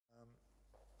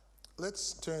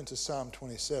Let's turn to Psalm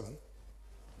 27.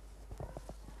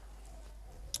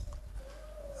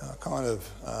 I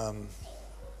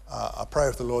pray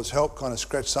with the Lord's help, kind of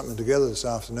scratch something together this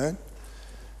afternoon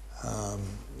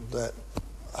that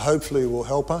hopefully will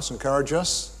help us, encourage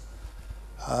us.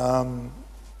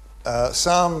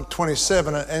 Psalm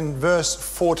 27 and verse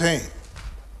 14.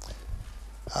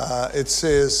 It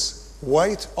says,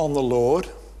 "Wait on the Lord,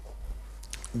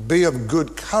 be of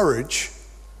good courage,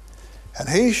 and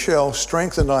he shall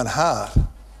strengthen thine heart.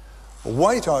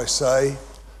 Wait, I say,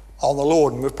 on the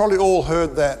Lord." And we've probably all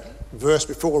heard that verse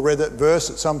before, read that verse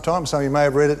at some time. Some of you may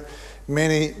have read it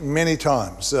many, many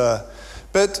times.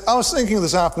 But I was thinking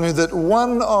this afternoon that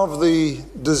one of the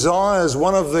desires,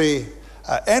 one of the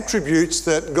attributes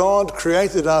that God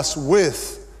created us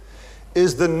with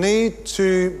is the need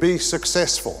to be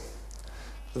successful.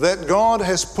 That God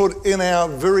has put in our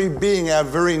very being, our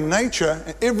very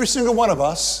nature, every single one of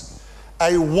us,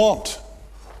 a want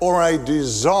or a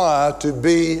desire to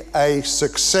be a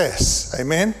success.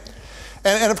 Amen?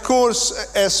 And of course,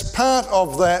 as part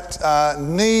of that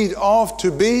need of to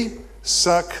be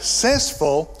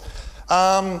successful,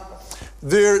 what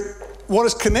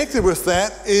is connected with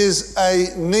that is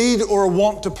a need or a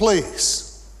want to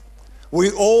please. We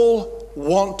all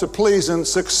want to please, and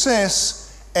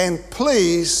success and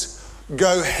please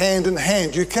go hand in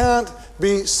hand. You can't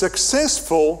be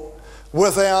successful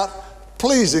without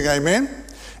pleasing, amen?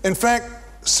 In fact,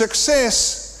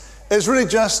 success is really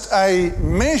just a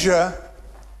measure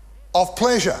of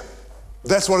pleasure.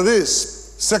 That's what it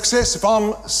is. Success, if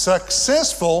I'm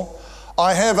successful,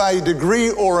 I have a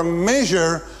degree or a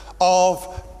measure of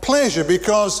pleasure,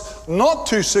 because not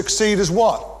to succeed is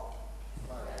what?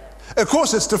 Of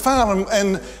course, it's to fail.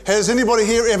 And has anybody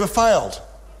here ever failed?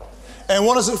 And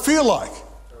what does it feel like?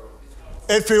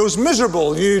 It feels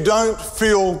miserable. You don't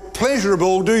feel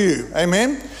pleasurable, do you?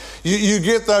 Amen? You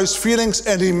get those feelings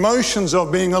and emotions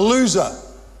of being a loser.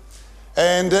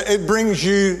 And it brings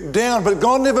you down. But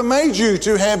God never made you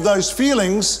to have those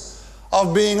feelings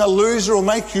of being a loser or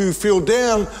make you feel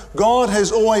down. God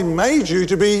has always made you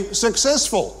to be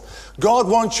successful. God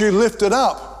wants you lifted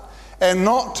up and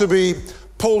not to be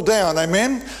pulled down.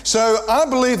 Amen? So I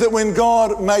believe that when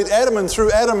God made Adam, and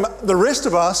through Adam the rest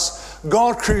of us,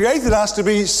 God created us to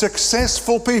be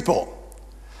successful people.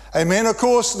 Amen? Of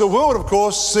course, the world, of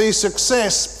course, sees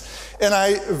success in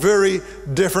a very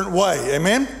different way.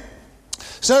 Amen?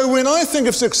 So when I think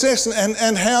of success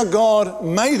and how God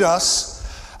made us,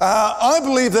 I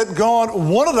believe that God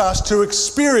wanted us to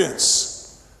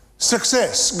experience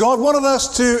success. God wanted us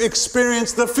to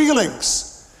experience the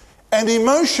feelings and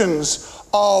emotions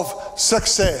of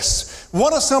success.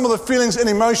 What are some of the feelings and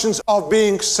emotions of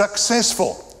being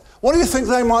successful? What do you think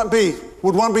they might be?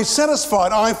 Would one be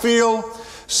satisfied? I feel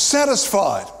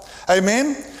satisfied.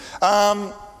 Amen?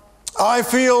 I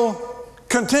feel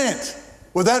content.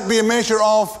 Would that be a measure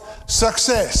of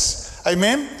success?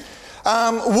 Amen?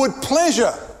 Would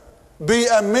pleasure be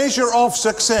a measure of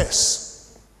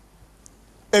success?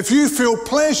 If you feel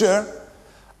pleasure,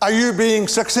 are you being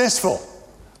successful?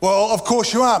 Well, of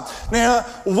course you are. Now,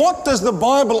 what does the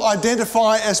Bible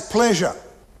identify as pleasure?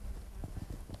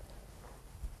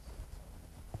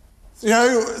 You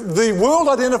know, the world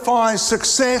identifies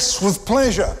success with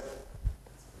pleasure.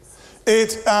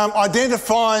 It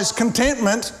identifies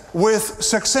contentment with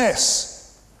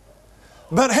success.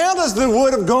 But how does the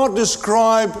Word of God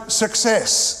describe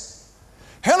success?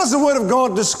 How does the Word of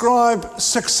God describe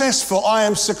successful? I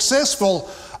am successful.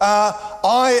 I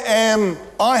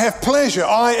have pleasure.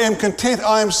 I am content.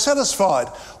 I am satisfied.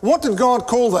 What did God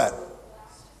call that?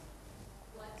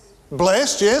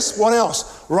 Blessed, yes. What else?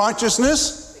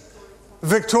 Righteousness.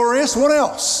 Victorious. What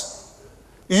else?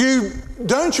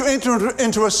 Don't you enter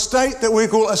into a state that we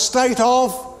call a state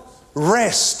of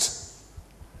rest.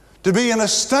 To be in a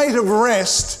state of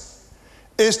rest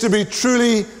is to be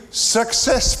truly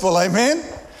successful. Amen?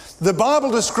 The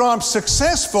Bible describes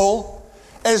successful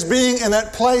as being in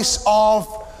that place of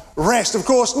rest. Of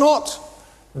course, not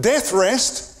death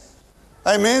rest.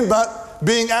 Amen? But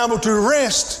being able to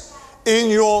rest in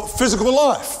your physical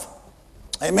life.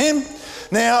 Amen?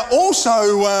 Now,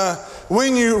 also,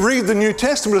 when you read the New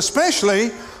Testament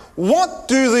especially, what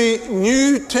do the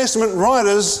New Testament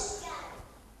writers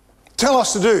tell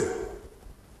us to do?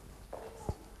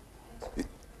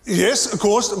 Yes, of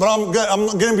course, but I'm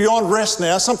getting beyond rest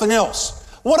now, something else.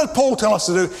 What did Paul tell us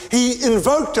to do? He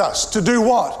invoked us to do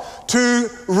what? To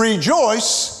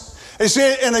rejoice. He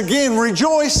said, and again,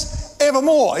 rejoice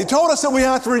evermore. He told us that we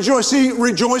are to rejoice. See,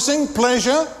 rejoicing,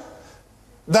 pleasure,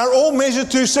 they're all measured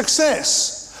to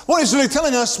success. What he's really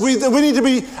telling us, that we need to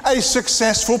be a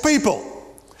successful people.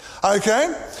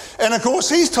 Okay? And of course,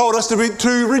 he's told us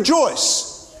to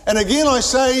rejoice. And again, I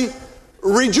say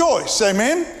rejoice,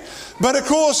 amen? But of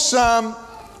course,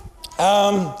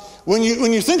 when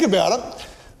you think about it,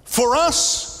 for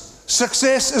us,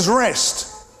 success is rest.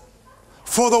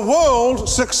 For the world,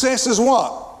 success is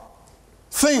what?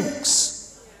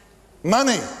 Things,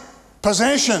 money,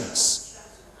 possessions,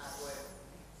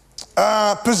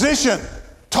 position,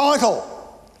 title.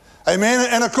 Amen.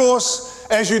 And of course,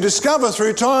 as you discover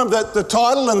through time that the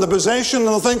title and the possession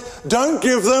and the thing don't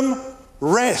give them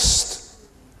rest.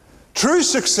 True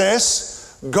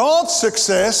success, God's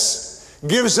success,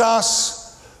 gives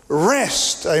us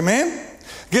rest. Amen.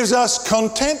 Gives us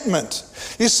contentment.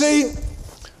 You see,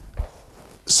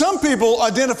 some people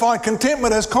identify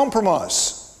contentment as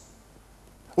compromise.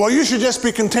 Well, you should just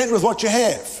be content with what you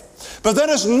have. But that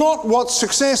is not what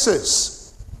success is.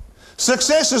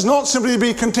 Success is not simply to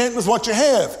be content with what you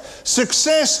have.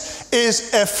 Success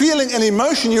is a feeling and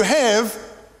emotion you have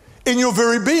in your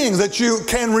very being that you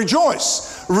can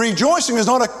rejoice. Rejoicing is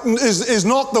not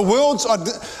the world's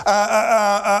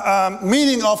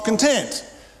meaning of content.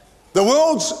 The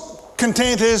world's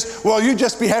content is, well, you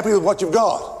just be happy with what you've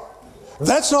got.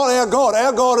 That's not our God.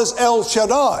 Our God is El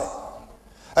Shaddai.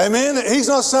 Amen. He's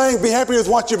not saying be happy with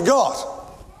what you've got.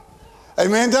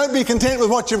 Amen. Don't be content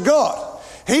with what you've got.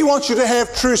 He wants you to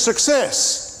have true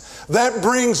success. That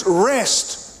brings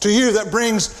rest to you. That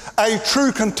brings a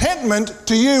true contentment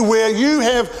to you where you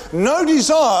have no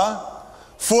desire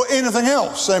for anything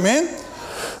else. Amen.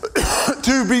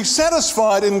 To be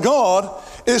satisfied in God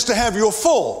is to have your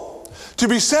full. To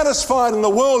be satisfied in the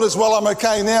world is, well, I'm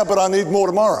okay now, but I need more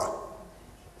tomorrow.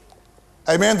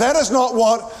 Amen. That is not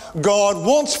what God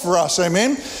wants for us.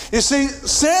 Amen. You see,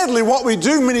 sadly, what we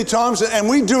do many times, and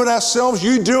we do it ourselves,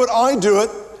 you do it, I do it,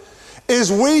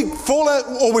 is we fall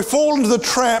into the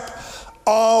trap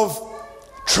of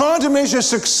trying to measure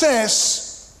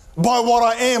success by what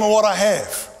I am and what I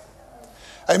have.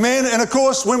 Amen. And of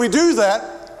course, when we do that,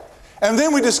 and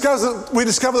then we discover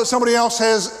that somebody else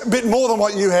has a bit more than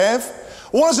what you have,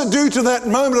 what does it do to that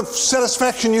moment of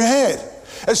satisfaction you had?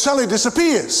 It suddenly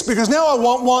disappears, because now I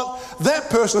want what that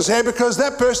person has had, because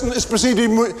that person is perceived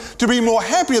to be more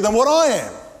happier than what I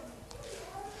am.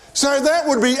 So that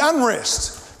would be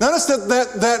unrest. Notice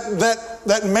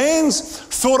that man's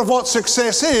thought of what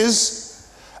success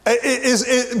is,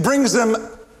 it brings them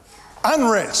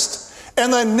unrest,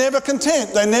 and they're never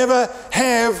content. They never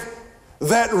have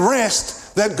that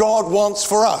rest that God wants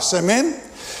for us. Amen.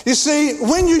 You see,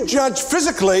 when you judge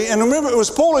physically, and remember it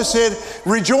was Paul who said,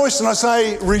 rejoice, and I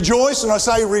say rejoice, and I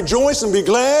say rejoice and be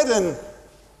glad.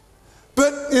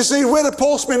 But you see, where did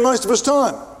Paul spend most of his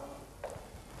time?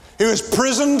 He was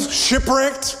prisoned,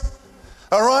 shipwrecked,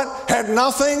 all right, had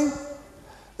nothing.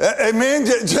 Amen,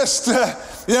 just,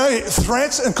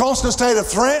 threats and constant state of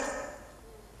threat.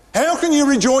 How can you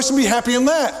rejoice and be happy in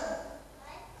that?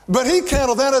 But he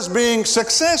counted that as being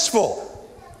successful.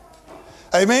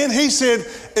 Amen. He said,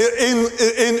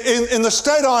 in the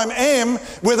state I am,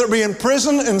 whether it be in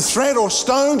prison, in threat, or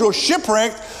stoned, or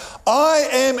shipwrecked, I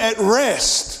am at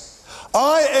rest.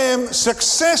 I am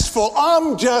successful.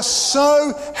 I'm just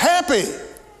so happy.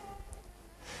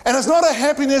 And it's not a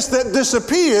happiness that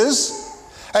disappears.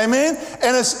 Amen.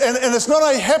 And it's not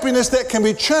a happiness that can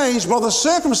be changed by the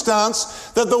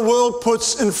circumstance that the world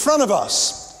puts in front of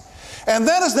us. And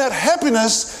that is that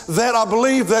happiness that I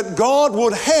believe that God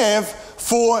would have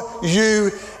for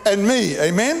you and me.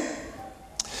 Amen.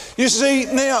 You see,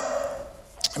 now,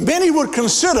 many would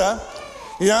consider,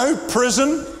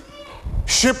 prison,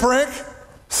 shipwreck,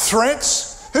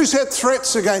 threats. Who's had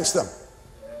threats against them?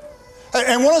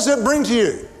 And what does that bring to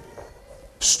you?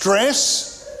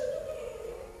 Stress.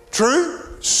 True?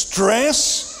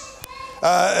 Stress.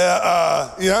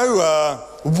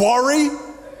 Worry.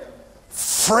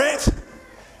 Fret.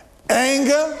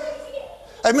 Anger.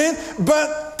 Amen.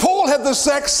 But Paul had the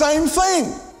exact same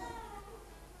thing.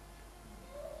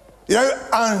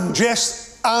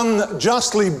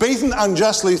 Unjustly beaten,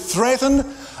 unjustly threatened,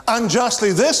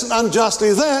 unjustly this and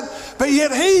unjustly that. But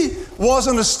yet he was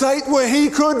in a state where he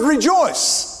could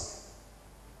rejoice.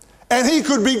 And he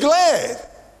could be glad.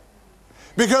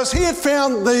 Because he had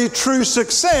found the true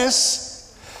success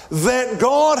that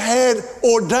God had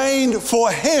ordained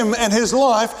for him and his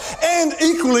life, and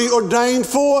equally ordained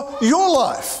for your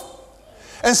life.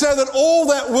 And so that all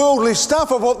that worldly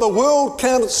stuff of what the world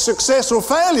counted success or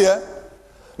failure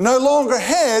no longer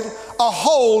had a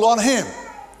hold on him.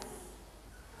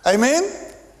 Amen?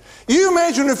 You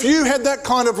imagine if you had that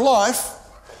kind of life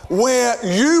where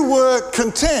you were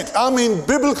content,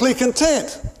 biblically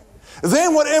content,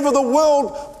 then whatever the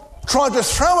world tried to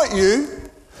throw at you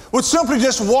would simply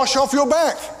just wash off your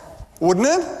back. wouldn't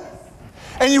it?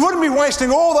 And you wouldn't be wasting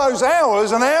all those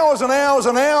hours and hours and hours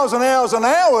and hours and hours and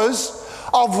hours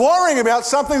of worrying about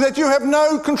something that you have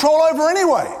no control over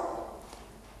anyway.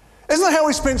 Isn't that how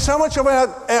we spend so much of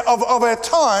our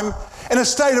time in a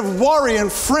state of worry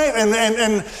and fret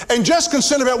and just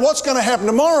concerned about what's going to happen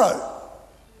tomorrow?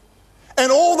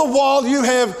 And all the while you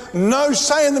have no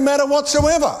say in the matter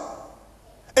whatsoever.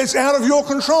 It's out of your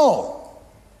control.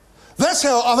 That's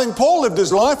how I think Paul lived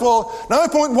his life. Well, no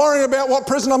point worrying about what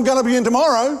prison I'm going to be in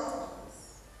tomorrow.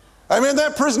 I mean,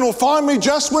 that prison will find me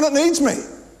just when it needs me.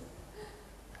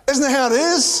 Isn't that how it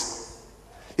is?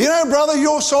 You know, brother,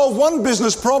 you'll solve one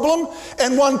business problem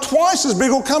and one twice as big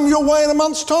will come your way in a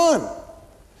month's time.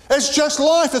 It's just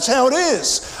life. It's how it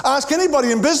is. Ask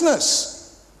anybody in business.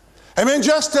 I mean,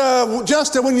 just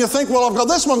when you think, well, I've got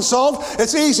this one solved,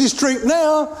 it's easy street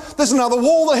now, there's another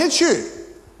wall that hits you.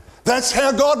 That's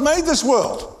how God made this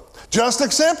world. Just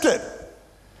accept it.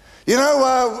 You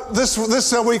know, this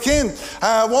weekend,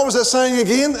 what was that saying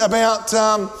again about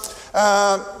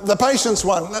the patience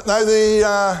one? No,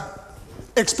 the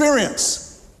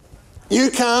experience. You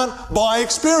can't buy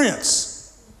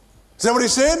experience. Is that what he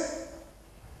said?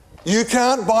 You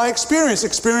can't buy experience.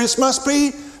 Experience must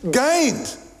be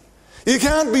gained. You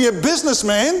can't be a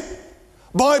businessman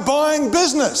by buying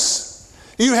business.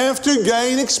 You have to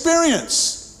gain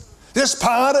experience. It's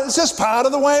just part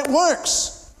of the way it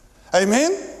works.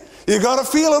 Amen? You've got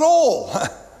to feel it all.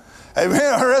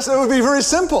 Amen? Or else it would be very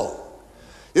simple.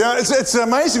 You know, it's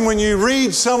amazing when you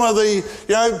read some of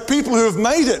the people who have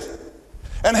made it,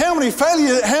 and how many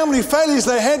failures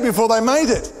they had before they made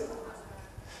it.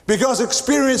 Because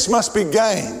experience must be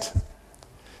gained.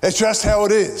 It's just how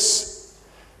it is.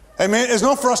 Amen? It's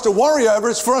not for us to worry over,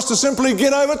 it's for us to simply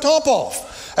get over top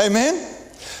of. Amen?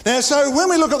 Now, so when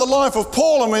we look at the life of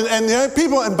Paul and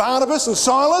people and Barnabas and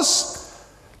Silas,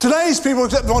 today's people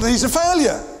accept that he's a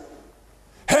failure.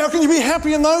 How can you be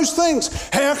happy in those things?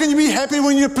 How can you be happy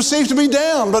when you're perceived to be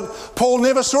down? But Paul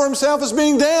never saw himself as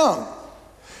being down.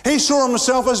 He saw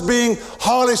himself as being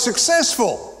highly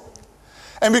successful.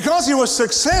 And because he was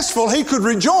successful, he could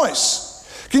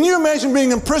rejoice. Can you imagine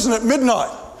being in prison at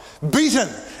midnight, beaten,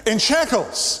 in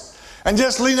shackles, and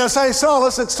just say,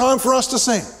 Silas, it's time for us to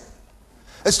sing.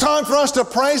 It's time for us to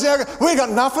praise our God. We've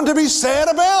got nothing to be sad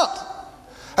about.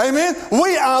 Amen?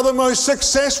 We are the most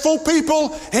successful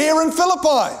people here in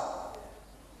Philippi.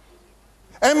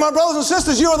 And my brothers and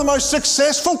sisters, you are the most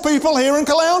successful people here in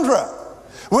Caloundra,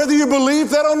 whether you believe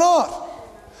that or not.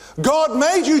 God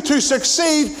made you to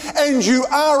succeed, and you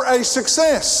are a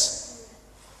success.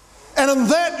 And in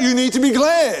that you need to be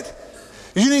glad.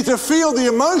 You need to feel the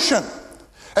emotion,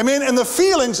 amen, and the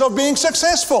feelings of being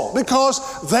successful,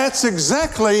 because that's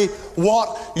exactly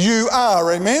what you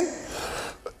are, amen.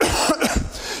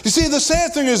 You see, the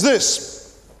sad thing is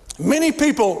this.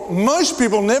 Most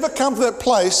people never come to that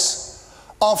place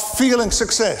of feeling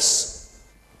success.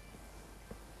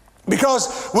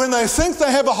 Because when they think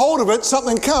they have a hold of it,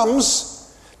 something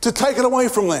comes to take it away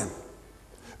from them.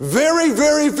 Very,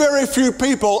 very, very few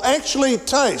people actually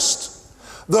taste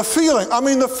the feeling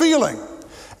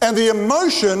and the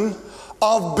emotion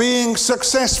of being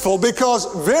successful,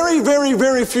 because very, very,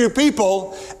 very few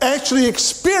people actually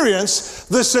experience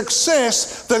the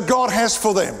success that God has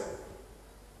for them.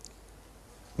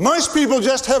 Most people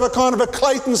just have a kind of a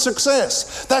Clayton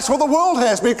success. That's what the world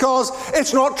has, because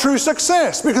it's not true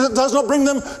success, because it does not bring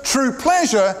them true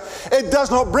pleasure. It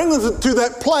does not bring them to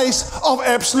that place of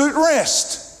absolute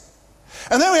rest.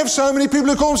 And then we have so many people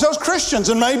who call themselves Christians,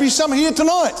 and maybe some here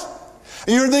tonight.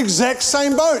 And you're in the exact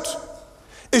same boat.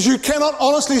 Is you cannot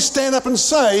honestly stand up and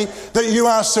say that you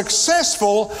are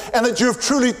successful and that you have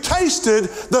truly tasted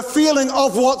the feeling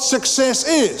of what success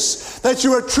is. That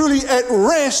you are truly at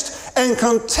rest and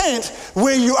content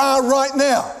where you are right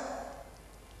now.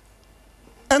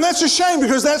 And that's a shame,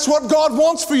 because that's what God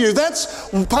wants for you. That's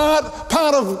part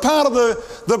of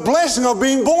the blessing of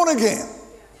being born again.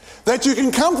 That you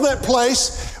can come to that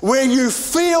place where you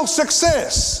feel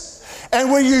success, and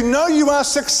where you know you are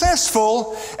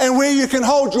successful, and where you can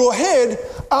hold your head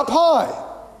up high.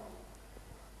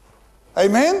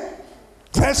 Amen?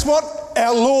 That's what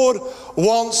our Lord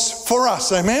wants for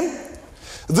us. Amen?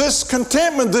 This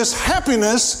contentment, this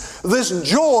happiness, this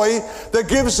joy that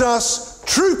gives us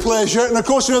true pleasure. And of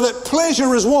course, you know that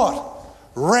pleasure is what?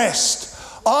 Rest.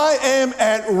 I am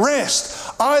at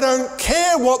rest. I don't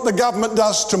care what the government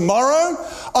does tomorrow.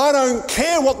 I don't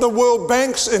care what the World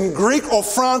Banks in Greece or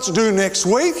France do next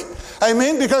week.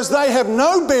 Amen? Because they have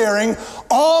no bearing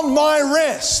on my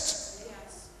rest.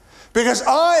 Because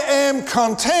I am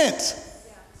content.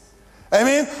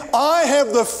 Amen? I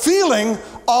have the feeling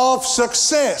of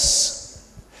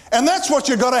success. And that's what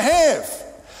you've got to have.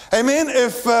 Amen.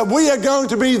 If we are going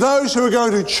to be those who are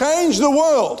going to change the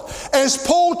world, as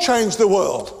Paul changed the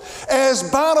world, as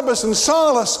Barnabas and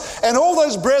Silas and all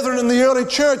those brethren in the early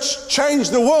church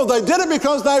changed the world, they did it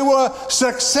because they were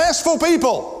successful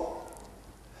people.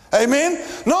 Amen.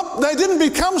 They didn't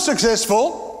become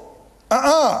successful.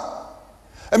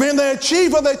 They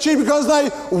achieved what they achieved because they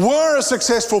were a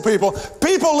successful people.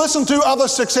 People listen to other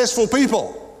successful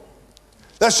people.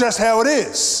 That's just how it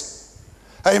is.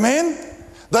 Amen.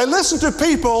 They listen to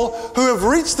people who have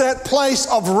reached that place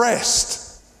of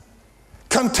rest,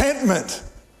 contentment,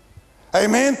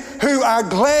 amen, who are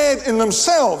glad in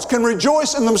themselves, can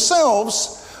rejoice in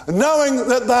themselves, knowing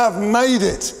that they've made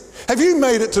it. Have you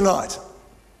made it tonight?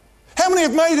 How many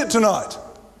have made it tonight?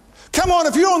 Come on,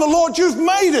 if you're on the Lord, you've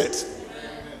made it.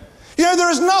 You know,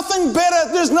 there is nothing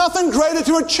better, there's nothing greater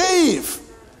to achieve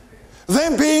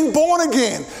than being born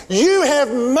again. You have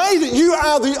made it. You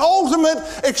are the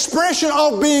ultimate expression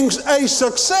of being a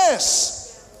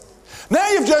success. Now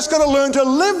you've just got to learn to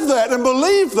live that and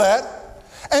believe that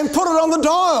and put it on the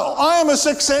dial. I am a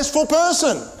successful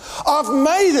person. I've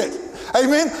made it.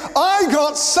 Amen. I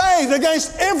got saved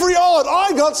against every odd.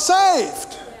 I got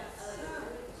saved.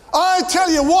 I tell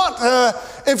you what,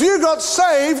 if you got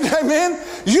saved, amen,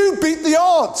 you beat the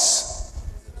odds.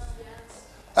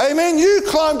 Amen. You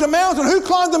climbed a mountain. Who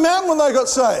climbed the mountain when they got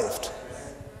saved?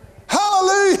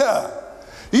 Hallelujah.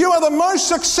 You are the most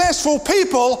successful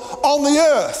people on the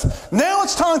earth. Now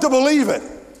it's time to believe it.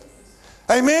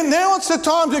 Amen. Now it's the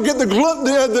time to get the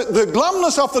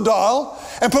glumness off the dial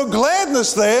and put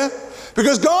gladness there,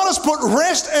 because God has put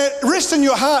rest in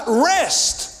your heart.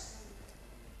 Rest.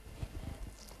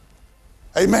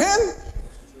 Amen.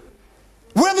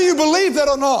 Whether you believe that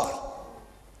or not.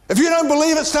 If you don't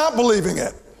believe it, start believing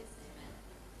it.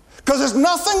 Because there's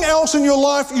nothing else in your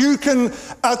life you can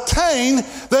attain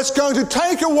that's going to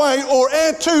take away or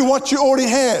add to what you already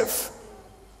have.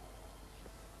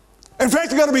 In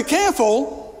fact, you've got to be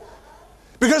careful,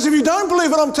 because if you don't believe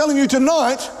what I'm telling you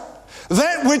tonight,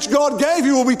 that which God gave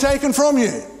you will be taken from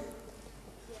you.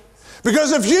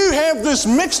 Because if you have this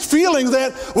mixed feeling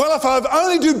that, well, if I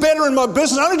only do better in my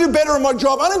business, I only do better in my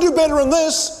job, I only do better in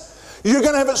this, you're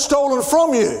going to have it stolen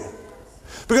from you.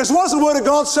 Because what does the Word of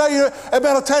God say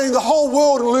about attaining the whole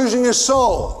world and losing your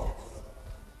soul?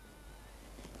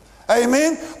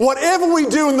 Amen. Whatever we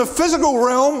do in the physical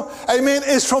realm, amen,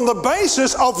 is from the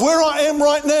basis of where I am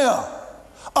right now.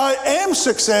 I am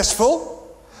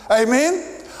successful.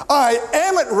 Amen. I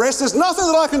am at rest. There's nothing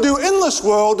that I can do in this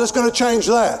world that's going to change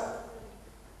that.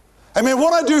 Amen.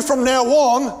 What I do from now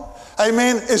on,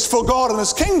 amen, is for God and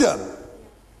His kingdom.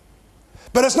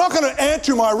 But it's not going to add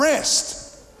to my rest.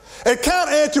 It can't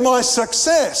add to my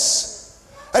success.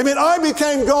 Amen. I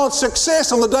became God's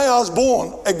success on the day I was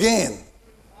born again.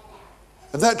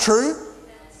 Is that true?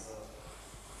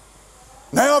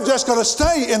 Now I've just got to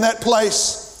stay in that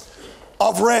place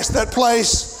of rest, that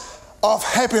place of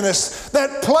happiness,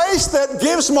 that place that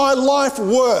gives my life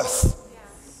worth.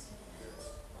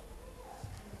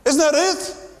 Isn't that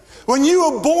it? When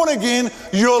you were born again,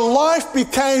 your life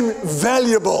became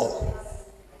valuable.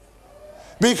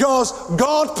 Because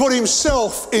God put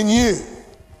Himself in you.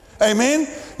 Amen?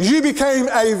 You became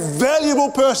a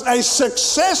valuable person, a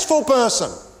successful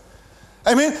person.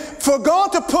 Amen? For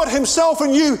God to put Himself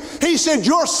in you, He said,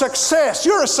 you're a success.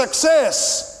 You're a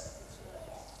success.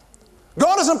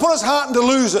 God doesn't put His heart into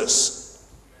losers.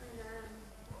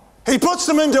 He puts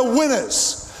them into winners,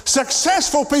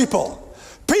 successful people.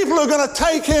 People who are going to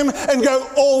take Him and go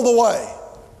all the way.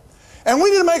 And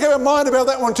we need to make up our mind about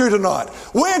that one too tonight.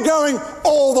 We're going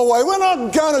all the way. We're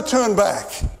not going to turn back.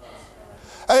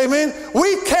 Amen.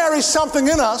 We carry something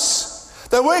in us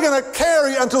that we're going to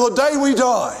carry until the day we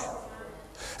die.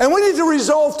 And we need to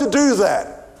resolve to do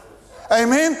that.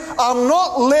 Amen. I'm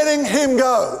not letting Him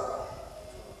go.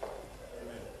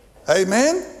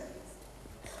 Amen.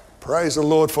 Praise the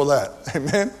Lord for that.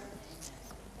 Amen.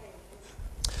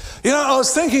 You know, I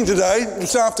was thinking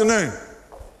this afternoon,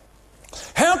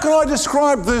 how can I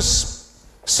describe this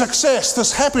success,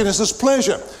 this happiness, this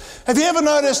pleasure? Have you ever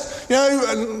noticed, you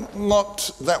know, not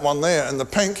that one there in the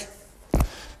pink,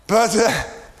 but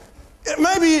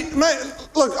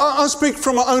look, I speak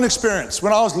from my own experience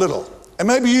when I was little, and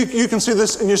maybe you can see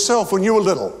this in yourself when you were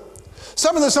little.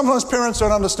 Something that sometimes parents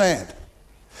don't understand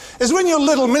is when you're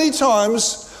little, many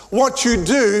times what you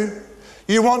do,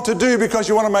 you want to do because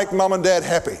you want to make mum and dad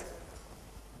happy.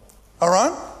 All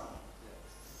right?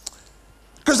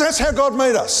 Because that's how God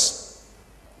made us.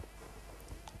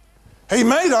 He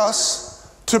made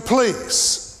us to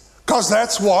please, because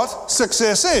that's what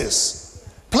success is.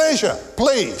 Pleasure,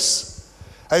 please.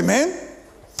 Amen?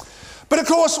 But of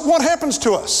course, what happens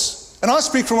to us, and I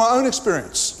speak from my own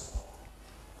experience,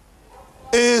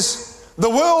 is the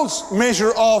world's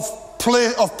measure of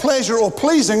pleasure or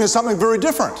pleasing is something very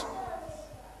different.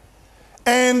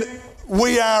 And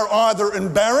we are either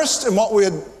embarrassed in what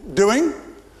we're doing,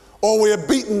 or we are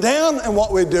beaten down in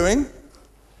what we're doing.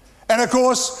 And of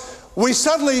course, we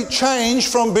suddenly change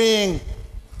from being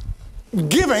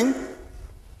giving,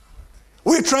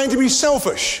 we're trained to be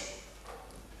selfish.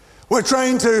 We're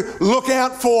trained to look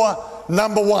out for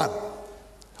number one.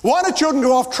 Why do children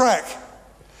go off track?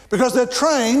 Because they're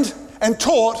trained and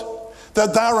taught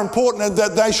that they're important and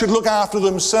that they should look after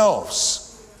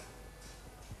themselves.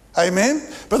 Amen?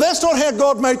 But that's not how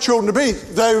God made children to be.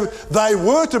 They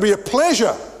were to be a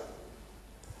pleasure.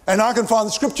 And I can find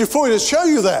the scripture for you to show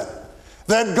you that.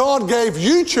 That God gave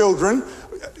you children,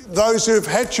 those who have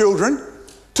had children,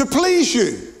 to please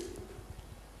you.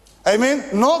 Amen?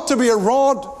 Not to be a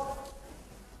rod,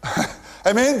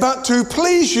 amen, but to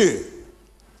please you.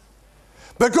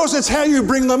 Because it's how you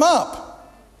bring them up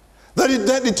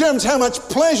that determines how much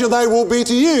pleasure they will be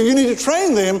to you. You need to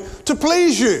train them to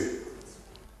please you.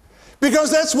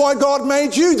 Because that's why God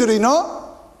made you, did He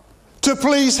not? To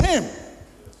please Him.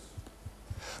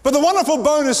 But the wonderful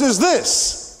bonus is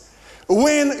this.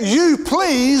 When you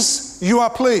please, you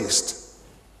are pleased.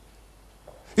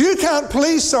 You can't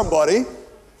please somebody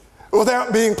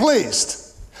without being pleased.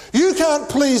 You can't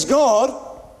please God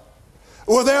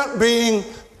without being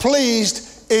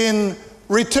pleased in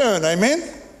return. Amen?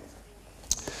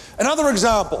 Another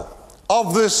example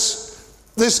of this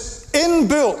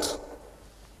inbuilt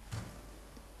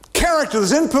character,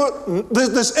 this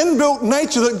inbuilt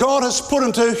nature that God has put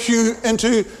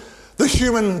into the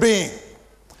human being.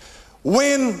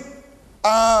 When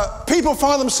people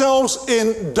find themselves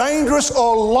in dangerous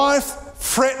or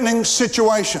life-threatening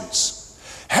situations,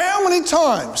 how many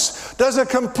times does a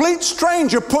complete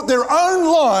stranger put their own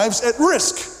lives at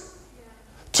risk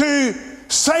to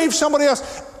save somebody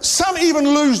else? Some even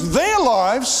lose their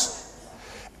lives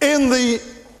in the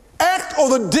act or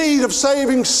the deed of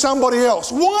saving somebody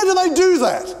else. Why do they do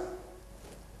that?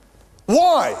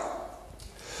 Why?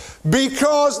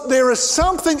 Because there is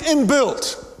something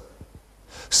inbuilt,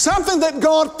 something that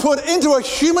God put into a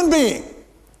human being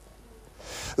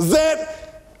that,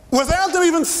 without them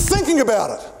even thinking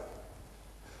about it,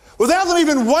 without them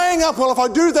even weighing up, well, if I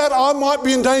do that, I might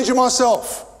be in danger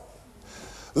myself,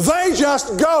 they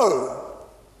just go.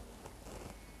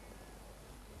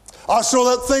 I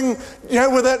saw that thing,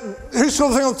 who saw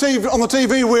the thing on the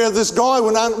TV where this guy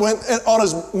went on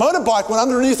his motorbike, went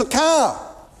underneath a car,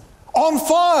 on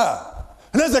fire,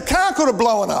 and then the car could have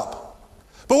blown up.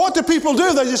 But what do people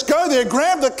do? They just go there,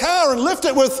 grab the car and lift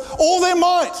it with all their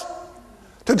might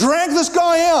to drag this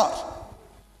guy out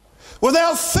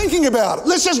without thinking about it.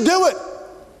 Let's just do it.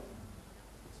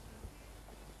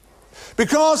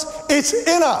 Because it's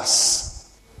in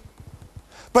us.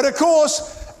 But of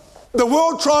course, the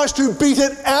world tries to beat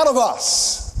it out of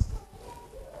us.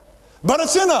 But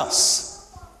it's in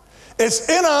us. It's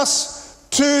in us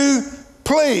to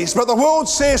please. But the world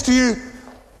says to you,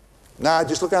 nah,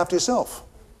 just look after yourself.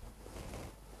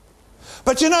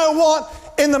 But you know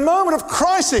what? In the moment of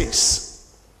crisis,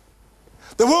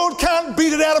 the world can't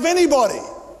beat it out of anybody.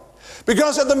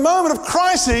 Because at the moment of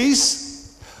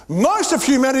crisis, most of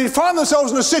humanity find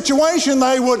themselves in a situation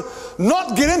they would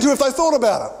not get into if they thought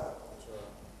about it,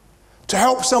 to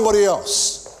help somebody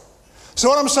else. So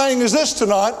what I'm saying is this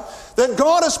tonight, that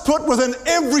God has put within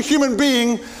every human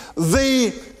being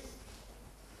the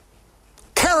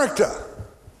character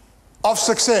of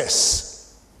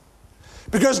success.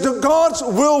 Because God's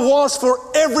will was for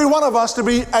every one of us to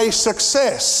be a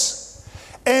success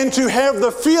and to have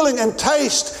the feeling and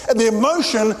taste and the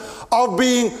emotion of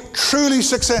being truly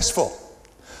successful.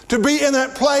 To be in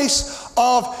that place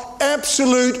of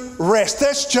absolute rest.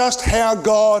 That's just how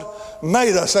God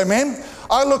made us, amen?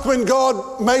 I look when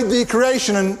God made the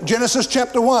creation in Genesis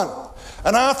chapter 1.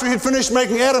 And after He had finished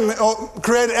making Adam, or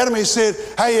created Adam, He said,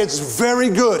 hey, it's very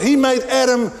good. He made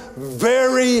Adam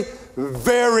very,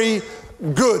 very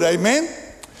good, amen?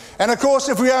 And of course,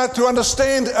 if we are to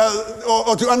understand,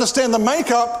 or to understand the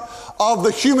makeup of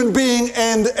the human being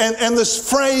and this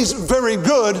phrase, very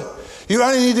good, you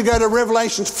only need to go to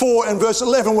Revelation 4 and verse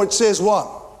 11, which says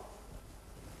what?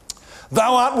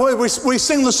 Thou art worthy. We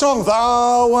sing the song,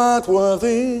 thou art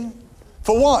worthy.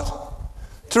 For what?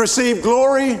 To receive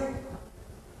glory,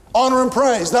 honor and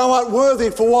praise. Thou art worthy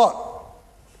for what?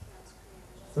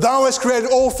 Thou hast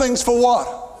created all things for what?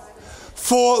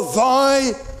 For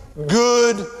thy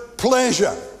good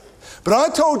pleasure. But I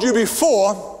told you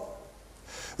before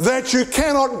that you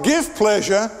cannot give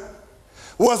pleasure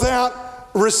without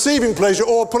receiving pleasure,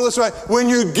 or put it this way, when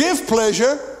you give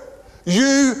pleasure,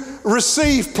 you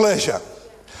receive pleasure.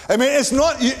 I mean, it's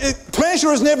not,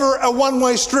 pleasure is never a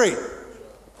one-way street.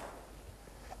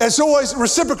 It's always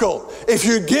reciprocal. If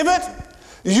you give it,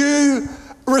 you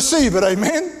receive it.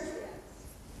 Amen?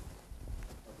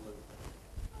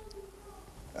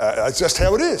 That's just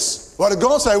how it is. What did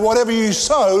God say? Whatever you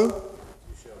sow,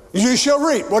 you shall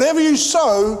reap. Whatever you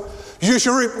sow, you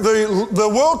shall reap.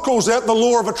 The world calls that the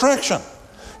law of attraction.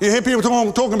 You hear people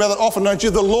talking about that often, don't you?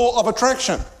 The law of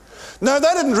attraction. No,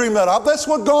 they didn't dream that up. That's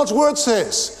what God's word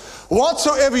says.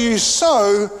 Whatsoever you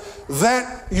sow,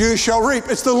 that you shall reap.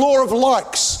 It's the law of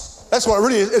likes. That's what it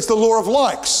really is. It's the law of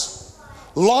likes.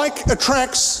 Like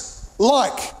attracts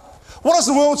like. What does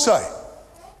the world say?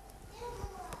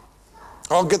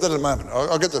 I'll get that in a moment.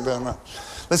 I'll get that in a moment.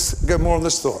 Let's get more on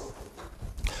this thought.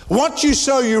 What you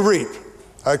sow, you reap.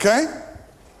 Okay?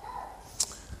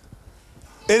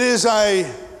 It is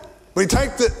we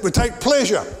take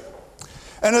pleasure.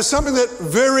 And it's something that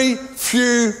very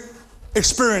few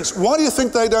experience. Why do you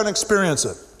think they don't experience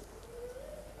it?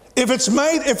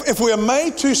 If we are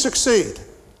made to succeed,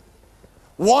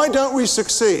 why don't we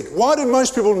succeed? Why do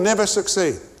most people never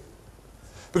succeed?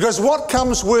 Because what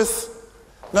comes with,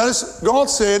 notice God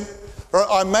said,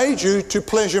 I made you to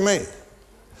pleasure me.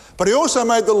 But he also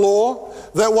made the law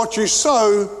that what you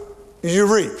sow,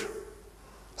 you reap.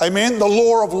 Amen? The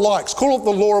law of likes. Call it the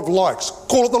law of likes.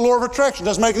 Call it the law of attraction.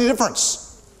 Doesn't make any difference.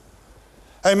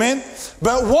 Amen?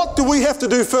 But what do we have to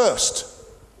do first?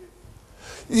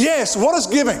 Yes, what is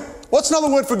giving? What's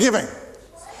another word for giving?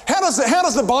 How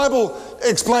does the Bible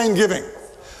explain giving?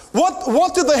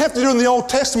 What did they have to do in the Old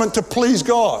Testament to please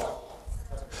God?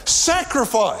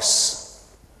 Sacrifice.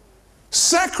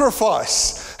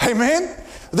 Sacrifice. Amen?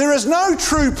 There is no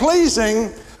true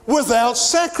pleasing without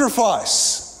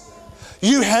sacrifice.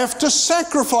 You have to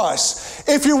sacrifice.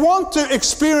 If you want to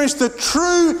experience the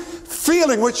true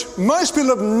feeling, which most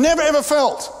people have never ever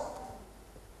felt,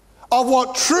 of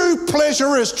what true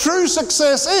pleasure is, true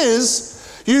success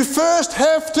is, you first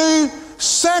have to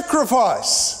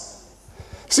sacrifice.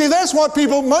 See, that's what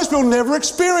most people never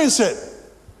experience it.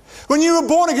 When you were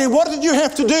born again, what did you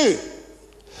have to do?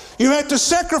 You had to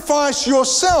sacrifice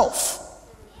yourself.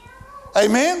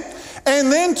 Amen?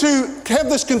 And then to have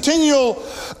this continual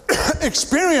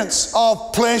experience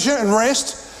of pleasure and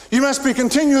rest, you must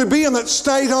continually be in that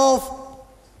state of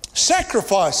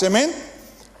sacrifice. Amen?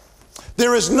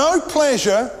 There is no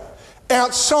pleasure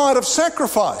outside of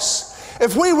sacrifice.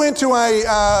 If we went to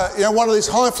one of these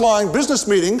high-flying business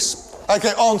meetings,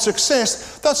 on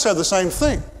success, they'd say the same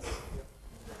thing.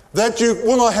 That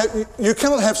you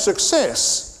cannot have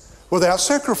success without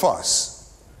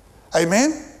sacrifice.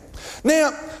 Amen?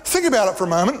 Now, think about it for a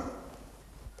moment.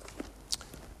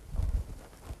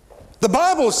 The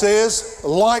Bible says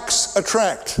likes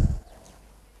attract.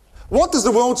 What does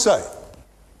the world say?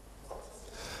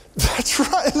 That's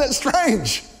right, isn't that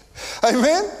strange?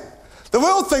 Amen? The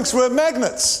world thinks we're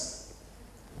magnets.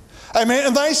 Amen?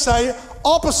 And they say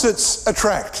opposites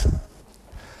attract.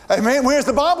 Amen? Whereas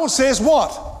the Bible says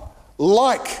what?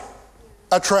 Like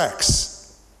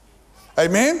attracts.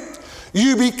 Amen?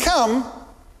 You become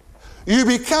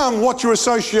what you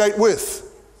associate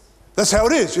with. That's how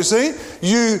it is, you see.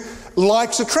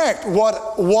 Likes attract.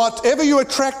 Whatever you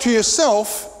attract to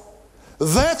yourself,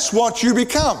 that's what you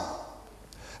become.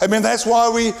 I mean, that's why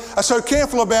we are so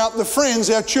careful about the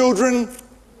friends our children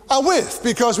are with,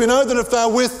 because we know that if they're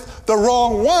with the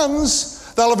wrong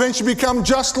ones, they'll eventually become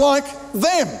just like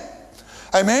them.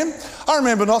 Amen? I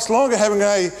remember not so long ago having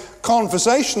a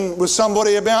conversation with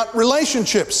somebody about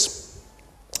relationships.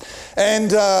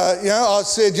 And, I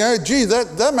said, gee,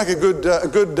 that'd make a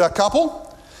good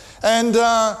couple. And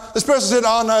this person said,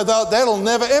 oh no, that'll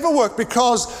never ever work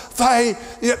because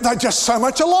they're just so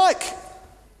much alike.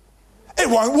 It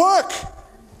won't work.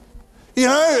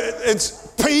 It's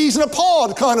peas in a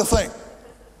pod kind of thing.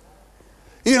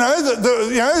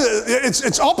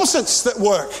 It's opposites that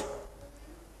work.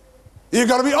 You've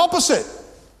got to be opposite.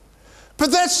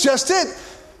 But that's just it.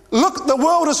 Look, the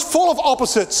world is full of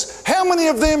opposites. How many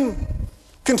of them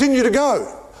continue to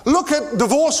go? Look at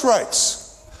divorce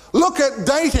rates. Look at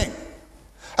dating.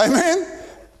 Amen?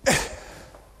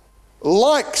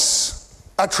 Likes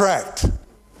attract.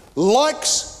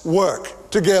 Likes work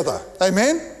together.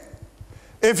 Amen?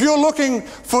 If you're looking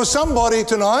for somebody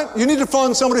tonight, you need to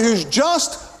find somebody who's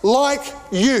just like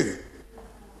you.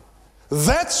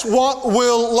 That's what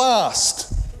will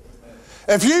last.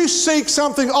 If you seek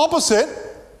something opposite,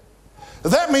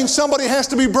 that means somebody has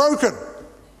to be broken.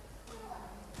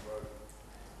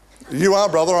 You are,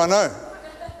 brother, I know.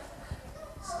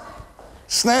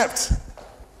 Snapped.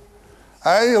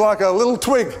 Hey, like a little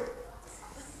twig.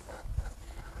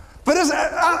 But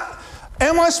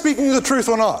am I speaking the truth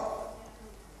or not?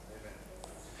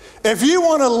 If you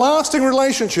want a lasting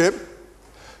relationship,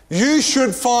 you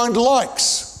should find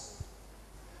likes.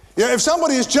 Yeah, if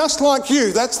somebody is just like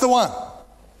you, that's the one.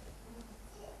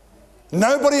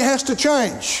 Nobody has to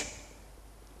change.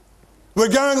 We're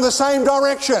going in the same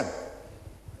direction.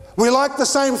 We like the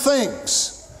same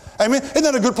things. Amen. Isn't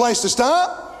that a good place to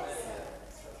start?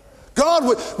 God,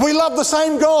 we love the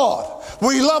same God.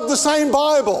 We love the same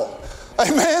Bible.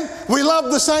 Amen. We love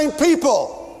the same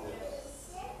people.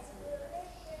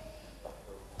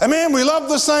 Amen. We love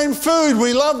the same food.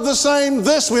 We love the same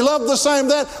this. We love the same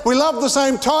that. We love the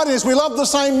same tidiness. We love the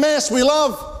same mess. We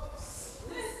love.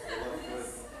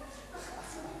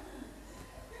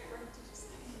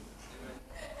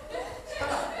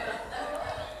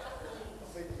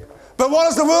 But what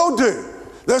does the world do?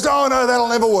 They say, oh no, that'll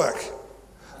never work.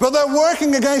 But they're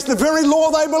working against the very law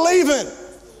they believe in.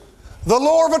 The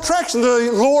law of attraction,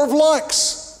 the law of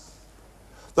likes.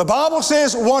 The Bible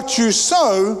says what you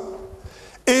sow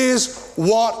is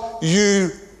what you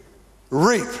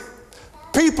reap.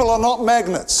 People are not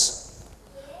magnets.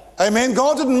 Amen.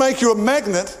 God didn't make you a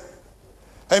magnet.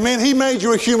 Amen. He made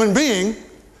you a human being.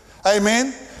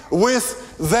 Amen.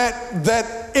 With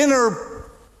that inner,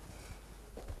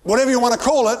 whatever you want to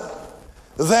call it,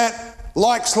 that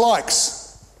likes.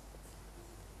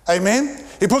 Amen.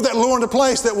 He put that law into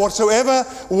place that whatsoever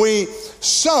we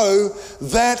sow,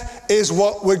 that is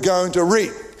what we're going to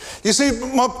reap. You see,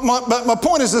 my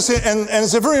point is this, and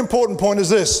it's a very important point, is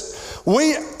this.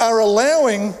 We are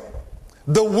allowing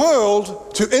the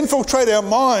world to infiltrate our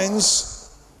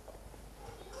minds.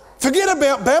 Forget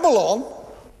about Babylon.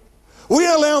 We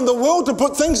are allowing the world to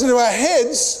put things into our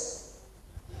heads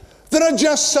that are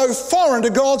just so foreign to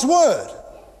God's Word.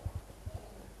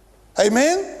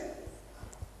 Amen?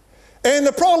 And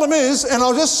the problem is, and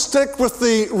I'll just stick with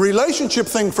the relationship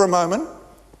thing for a moment,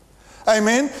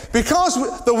 amen, because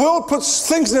the world puts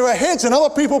things into our heads and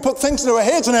other people put things into our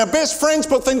heads and our best friends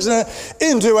put things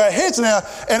into our heads and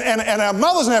our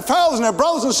mothers and our fathers and our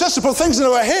brothers and sisters put things into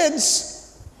our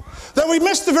heads, that we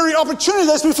miss the very opportunity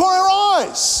that's before our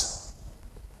eyes.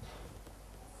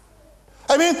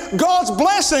 Amen. God's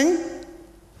blessing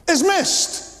is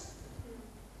missed.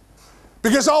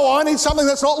 Because, oh, I need something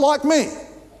that's not like me.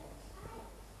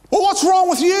 Well, what's wrong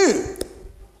with you?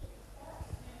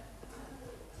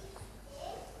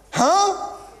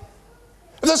 Huh?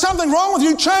 If there's something wrong with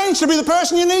you, change to be the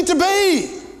person you need to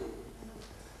be.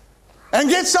 And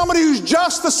get somebody who's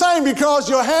just the same because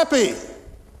you're happy.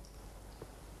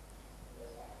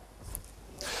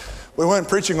 We weren't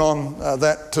preaching on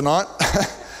that tonight.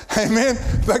 Amen.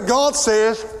 But God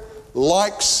says,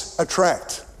 likes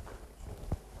attract.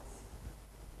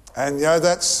 And you know,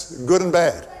 that's good and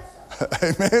bad.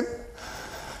 Amen.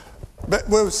 But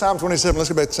we're Psalm 27. Let's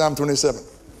go back to Psalm 27.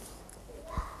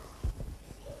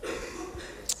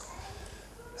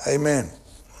 Amen.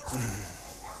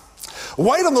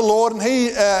 Wait on the Lord,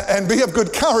 and be of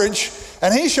good courage,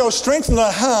 and He shall strengthen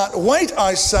thy heart. Wait,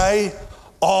 I say,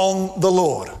 on the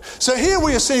Lord. So here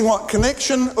we are seeing what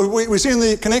connection? We're seeing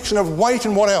the connection of wait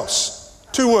and what else?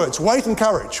 Two words: wait and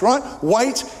courage. Right?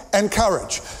 Wait and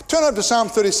courage. Turn over to Psalm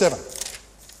 37.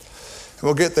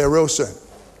 We'll get there real soon.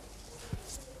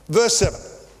 Verse 7.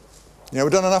 You know,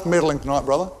 we've done enough meddling tonight,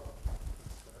 brother.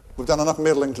 We've done enough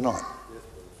meddling tonight.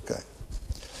 Okay.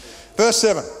 Verse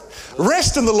 7.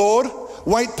 Rest in the Lord,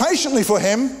 wait patiently for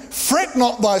Him, fret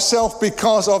not thyself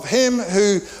because of him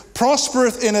who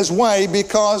prospereth in his way,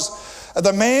 because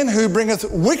the man who bringeth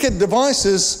wicked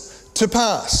devices to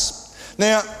pass.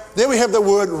 Now, there we have the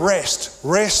word rest.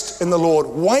 Rest in the Lord.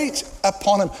 Wait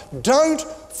upon Him. Don't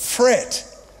fret.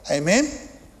 Amen.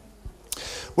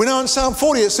 We know in Psalm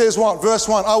 40 it says what? Verse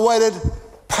 1, I waited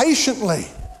patiently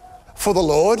for the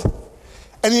Lord,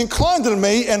 and He inclined unto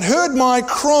me and heard my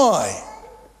cry.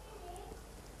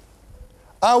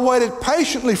 I waited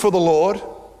patiently for the Lord.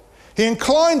 He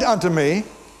inclined unto me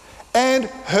and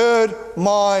heard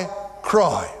my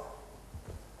cry.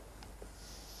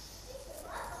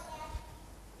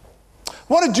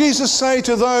 What did Jesus say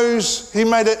to those? He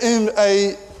made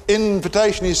an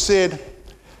invitation. He said,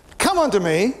 come unto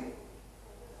me,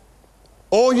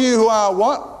 all you who are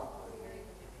what?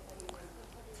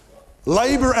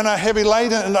 Labor and are heavy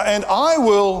laden, and I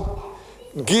will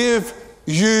give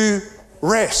you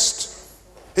rest.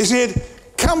 He said,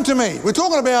 come to me. We're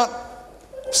talking about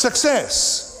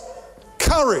success,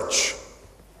 courage.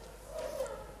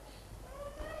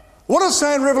 What does it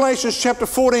say in Revelation chapter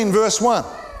 14, verse 1?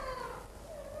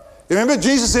 You remember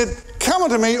Jesus said, come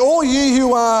unto me, all ye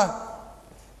who are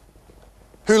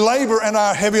who labor and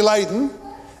are heavy laden,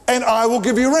 and I will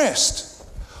give you rest.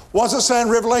 What does it say in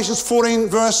Revelation 14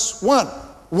 verse 1?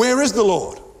 Where is the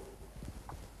Lord?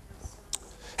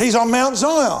 He's on Mount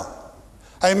Zion.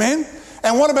 Amen?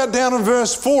 And what about down in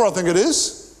verse 4, I think it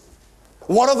is?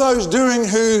 What are those doing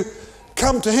who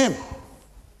come to him?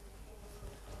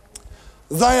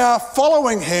 They are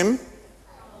following him.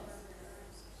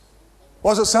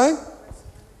 What does it say?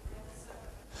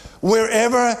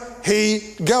 Wherever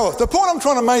he goeth. The point I'm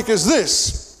trying to make is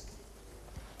this,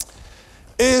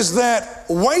 is that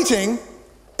waiting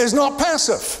is not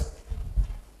passive.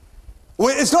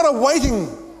 It's not a waiting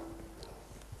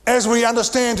as we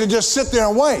understand to just sit there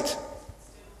and wait.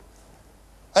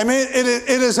 I mean, it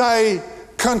is a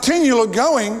continual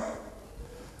going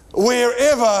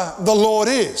wherever the Lord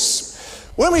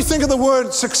is. When we think of the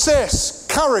word success,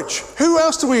 courage, who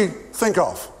else do we think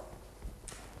of?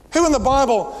 Who in the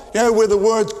Bible, where the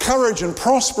word courage and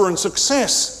prosper and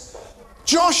success?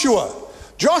 Joshua.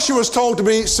 Joshua was told to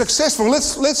be successful.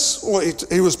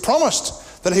 He was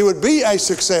promised that he would be a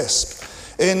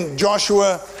success in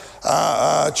Joshua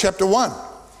chapter 1.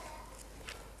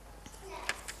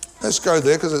 Let's go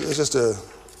there because it's just a...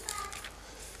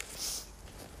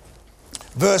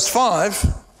 Verse 5,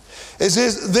 it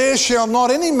says, there shall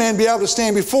not any man be able to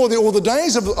stand before thee all the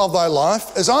days of thy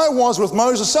life. As I was with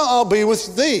Moses, so I'll be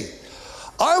with thee.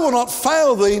 I will not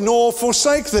fail thee nor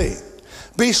forsake thee.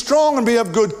 Be strong and be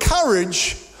of good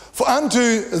courage, for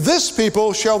unto this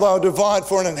people shall thou divide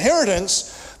for an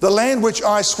inheritance the land which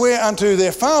I swear unto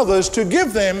their fathers to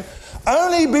give them.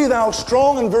 Only be thou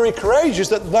strong and very courageous,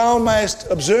 that thou mayest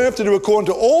observe to do according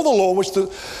to all the law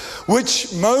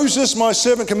which Moses my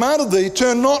servant commanded thee.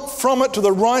 Turn not from it to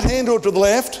the right hand or to the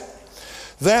left,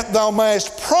 that thou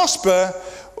mayest prosper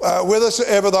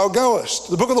whithersoever thou goest.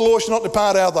 The book of the law shall not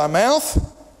depart out of thy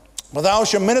mouth, but thou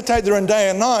shalt meditate therein day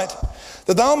and night,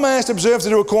 that thou mayest observe to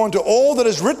do according to all that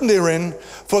is written therein.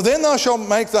 For then thou shalt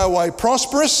make thy way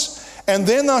prosperous, and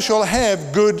then thou shalt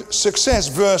have good success.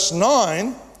 Verse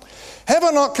 9, have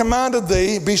I not commanded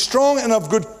thee, be strong and of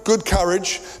good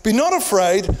courage, be not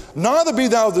afraid, neither be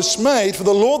thou dismayed, for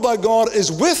the Lord thy God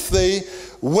is with thee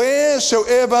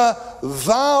wheresoever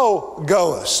thou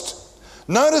goest.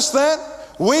 Notice that?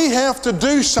 We have to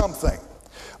do something.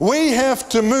 We have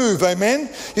to move, amen?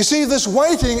 You see, this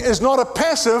waiting is not a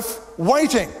passive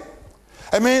waiting.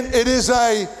 Amen? It is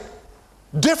a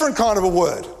different kind of a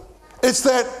word. It's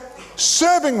that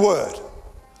serving word.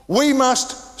 We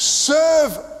must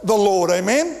serve the Lord,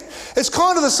 amen? It's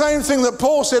kind of the same thing that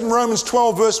Paul said in Romans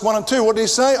 12 verse 1 and 2. What did he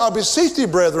say? I beseech thee,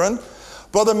 brethren,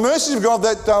 by the mercies of God,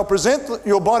 that thou present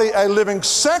your body a living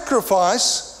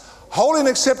sacrifice, holy and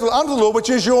acceptable unto the Lord, which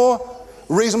is your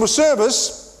reasonable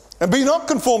service, and be not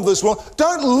conformed to this world.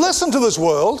 Don't listen to this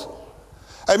world,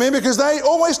 amen, because they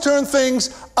always turn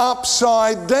things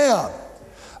upside down.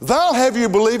 They'll have you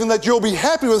believing that you'll be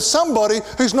happy with somebody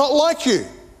who's not like you.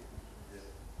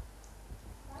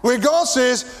 Where God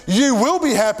says, you will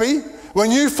be happy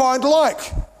when you find like.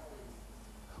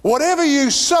 Whatever you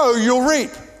sow, you'll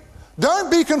reap. Don't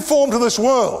be conformed to this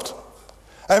world.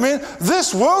 Amen.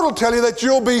 This world will tell you that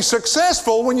you'll be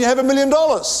successful when you have $1 million.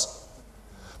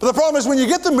 But the problem is when you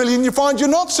get the $1 million, you find you're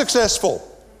not successful.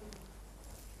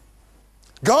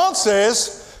 God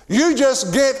says, you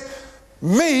just get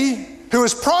me, who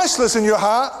is priceless in your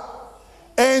heart,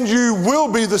 and you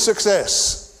will be the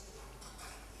success.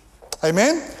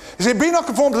 Amen? He said, be not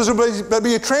conformed to this world, but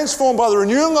be transformed by the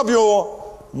renewing of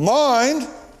your mind.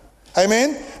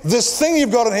 Amen? This thing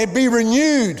you've got in here, be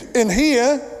renewed in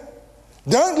here.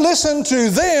 Don't listen to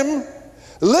them.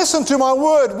 Listen to my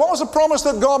word. What was the promise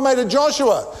that God made to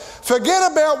Joshua?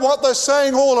 Forget about what they're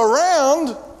saying all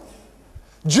around.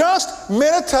 Just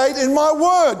meditate in my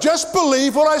word. Just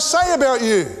believe what I say about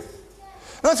you.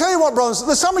 And I tell you what, brothers,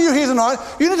 there's some of you here tonight,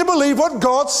 you need to believe what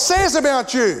God says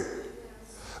about you.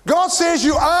 God says,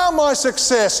 you are my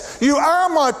success. You are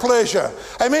my pleasure.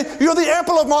 Amen. You're the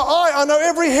apple of my eye. I know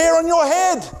every hair on your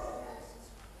head.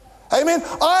 Amen.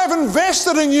 I've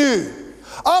invested in you.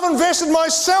 I've invested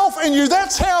myself in you.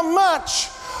 That's how much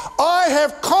I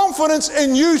have confidence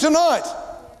in you tonight.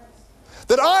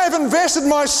 That I have invested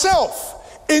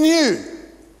myself in you.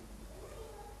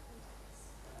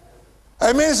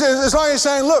 Amen. It's like he's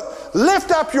saying, look, lift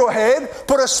up your head,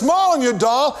 put a smile on your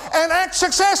dial, and act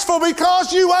successful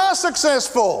because you are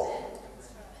successful.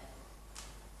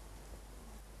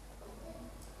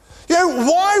 You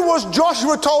know, why was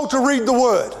Joshua told to read the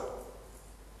word?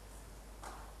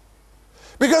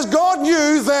 Because God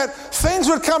knew that things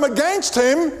would come against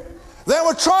him that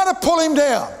would try to pull him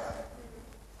down.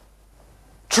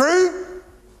 True?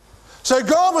 So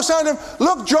God was saying to him,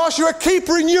 look, Joshua, keep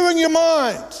renewing your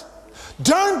mind.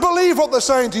 Don't believe what they're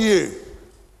saying to you.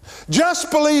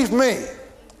 Just believe me.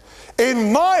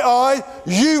 In my eye,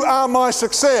 you are my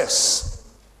success.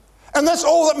 And that's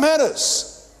all that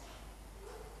matters.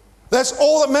 That's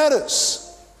all that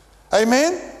matters.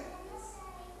 Amen?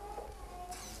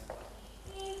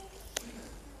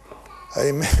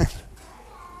 Amen.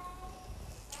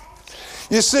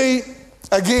 You see,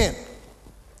 again,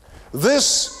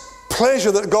 this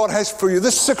pleasure that God has for you,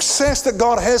 this success that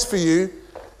God has for you,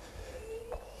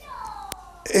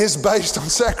 is based on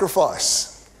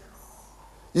sacrifice.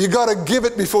 You got to give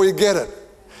it before you get it.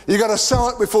 You got to sow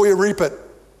it before you reap it.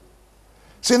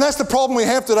 See, and that's the problem we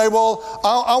have today. Well,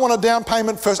 I want a down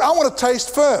payment first. I want to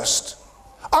taste first.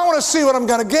 I want to see what I'm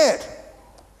going to get.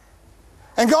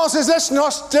 And God says that's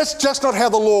just not how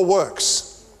the law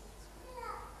works.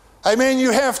 Amen.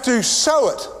 You have to sow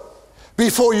it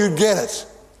before you get it.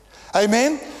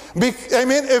 Amen.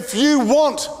 Amen. If you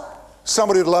want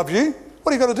somebody to love you,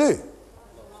 what do you got to do?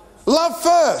 Love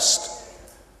first.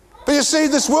 But you see,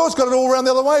 this world's got it all around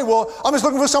the other way. Well, I'm just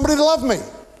looking for somebody to love me.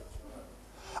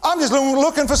 I'm just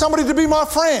looking for somebody to be my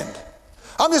friend.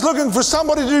 I'm just looking for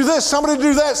somebody to do this, somebody to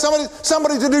do that,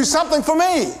 somebody to do something for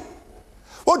me.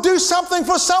 Well, do something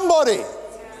for somebody.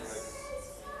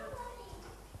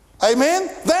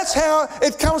 Amen? That's how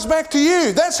it comes back to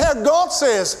you. That's how God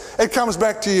says it comes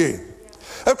back to you.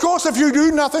 Of course, if you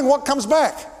do nothing, what comes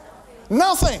back?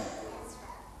 Nothing.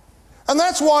 And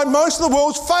that's why most of the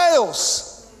world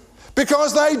fails,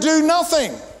 because they do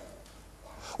nothing.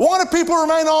 Why do people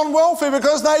remain on welfare?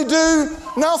 Because they do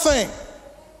nothing.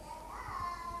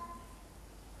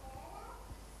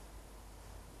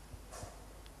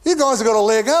 You guys have got a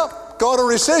leg up. God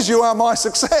already says you are my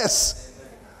success.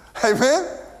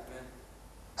 Amen?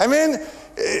 Amen?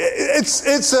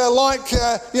 It's like,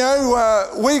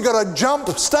 we got a jump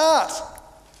start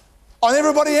on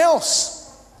everybody else.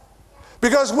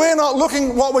 Because we're not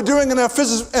looking what we're doing in our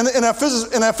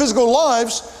physical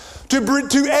lives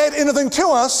to add anything to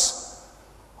us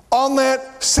on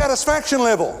that satisfaction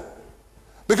level.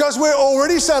 Because we're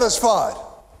already satisfied.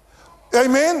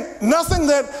 Amen? Nothing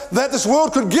that this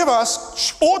world could give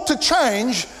us ought to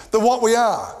change what we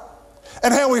are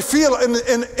and how we feel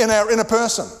in our inner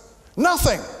person.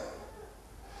 Nothing.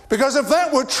 Because if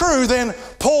that were true, then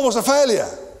Paul was a failure.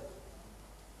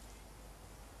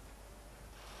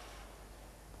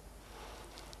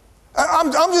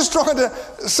 I'm just trying to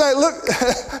say, look,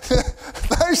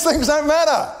 those things don't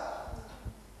matter.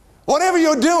 Whatever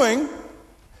you're doing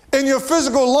in your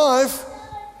physical life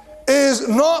is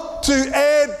not to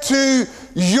add to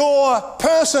your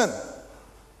person.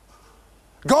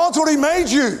 God's already made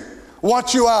you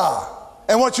what you are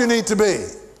and what you need to be.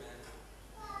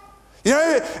 You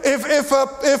know,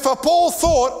 if Paul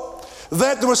thought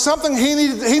that there was something he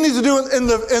needed to do in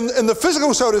the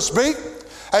physical, so to speak,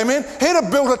 amen, he'd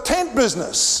have built a tent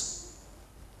business.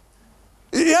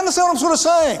 You understand what I'm sort of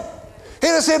saying? He'd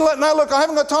have said, no, look, I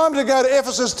haven't got time to go to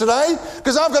Ephesus today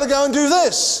because I've got to go and do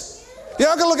this. Yeah,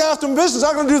 I've got to look after my business.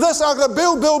 I've got to do this. I've got to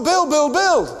build.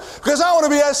 Because I want to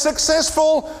be a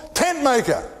successful tent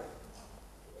maker.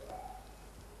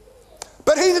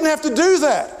 But he didn't have to do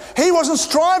that. He wasn't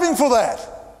striving for that.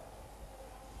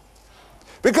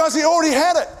 Because he already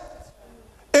had it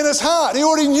in his heart. He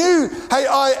already knew, hey,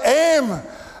 I am,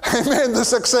 amen, the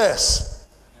success.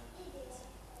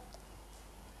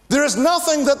 There is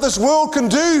nothing that this world can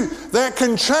do that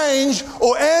can change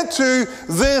or add to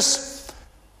this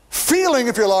feeling,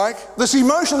 if you like, this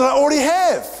emotion that I already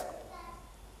have.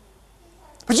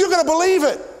 But you've got to believe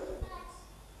it.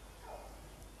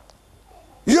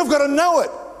 You've got to know it.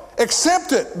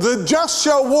 Accept it. The just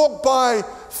shall walk by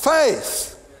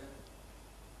faith.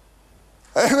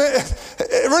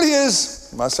 It really is,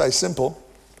 I must say, simple.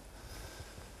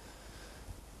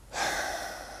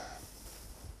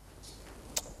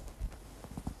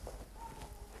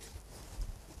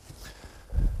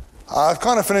 I've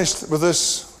kind of finished with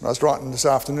this. When I was writing this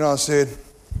afternoon, I said,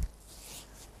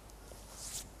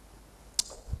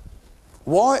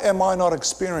 why am I not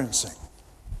experiencing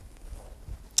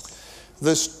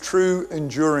this true,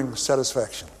 enduring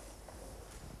satisfaction?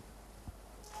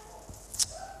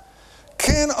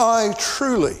 Can I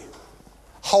truly,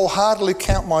 wholeheartedly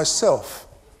count myself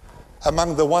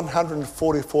among the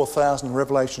 144,000 in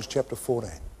Revelation chapter 14?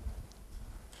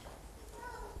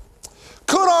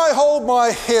 Could I hold my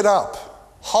head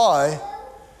up high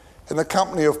in the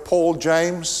company of Paul,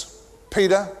 James,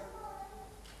 Peter,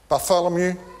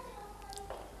 Bartholomew,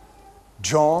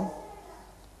 John?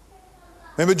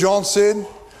 Remember John said,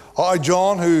 I,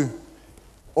 John, who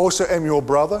also am your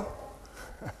brother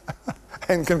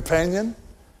and companion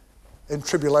in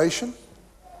tribulation?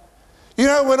 You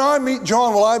know, when I meet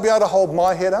John, will I be able to hold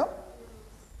my head up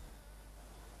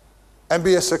and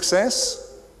be a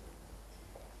success?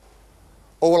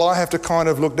 Or will I have to kind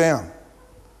of look down?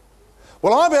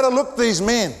 Will I be able to look these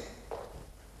men?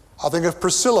 I think of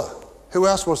Priscilla. Who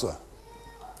else was there?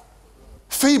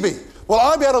 Phoebe. Will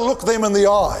I be able to look them in the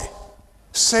eye?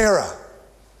 Sarah.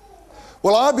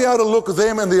 Will I be able to look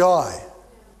them in the eye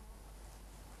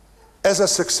as a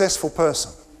successful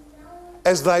person,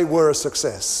 as they were a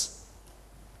success?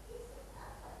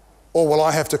 Or will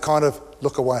I have to kind of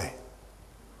look away?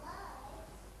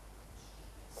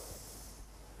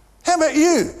 How about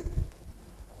you?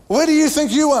 Where do you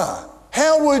think you are?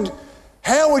 How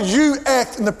would you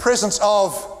act in the presence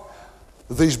of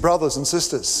these brothers and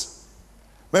sisters?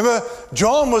 Remember,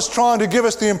 John was trying to give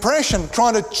us the impression,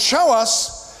 trying to show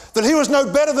us that he was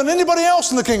no better than anybody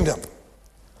else in the kingdom.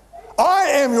 I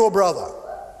am your brother.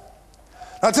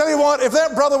 And I tell you what, if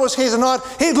that brother was here tonight,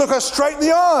 he'd look us straight in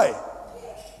the eye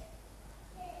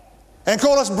and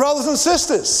call us brothers and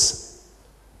sisters.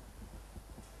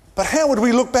 But how would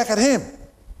we look back at him?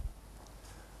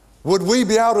 Would we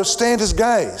be able to stand his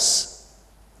gaze?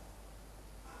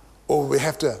 Or would we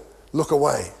have to look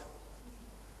away?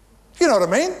 You know what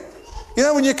I mean? You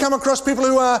know, when you come across people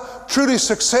who are truly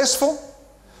successful,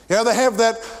 you know, they have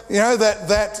that, you know,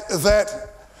 that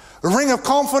ring of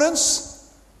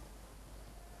confidence.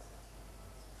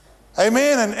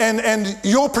 Amen. And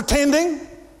you're pretending.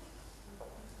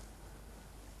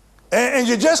 And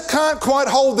you just can't quite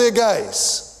hold their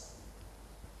gaze.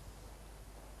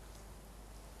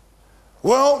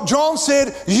 Well, John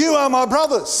said, you are my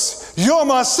brothers. You're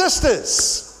my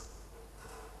sisters.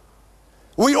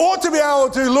 We ought to be able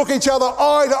to look each other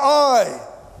eye to eye.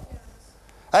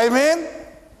 Amen?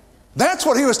 That's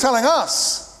what he was telling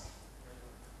us.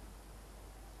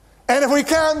 And if we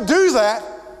can't do that,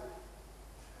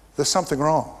 there's something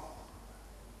wrong.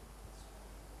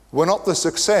 We're not the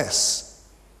success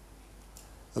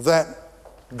that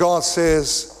God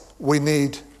says we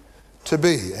need to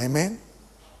be. Amen?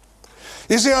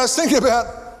 You see, I was thinking about,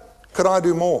 could I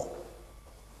do more?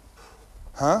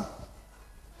 Huh?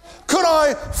 Could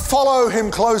I follow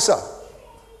him closer?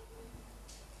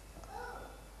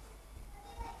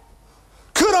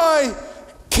 Could I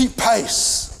keep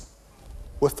pace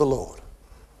with the Lord?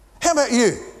 How about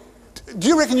you? Do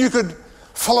you reckon you could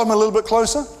follow him a little bit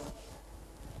closer?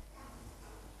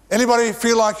 Anybody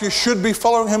feel like you should be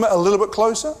following him a little bit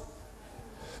closer?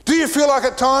 Do you feel like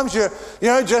at times you're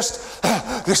just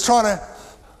trying to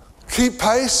keep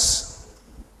pace?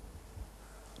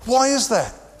 Why is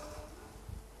that?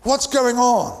 What's going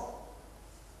on?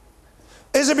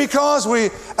 Is it because we're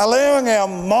allowing our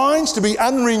minds to be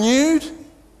unrenewed?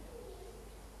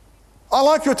 I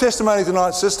like your testimony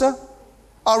tonight, sister.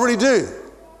 I really do.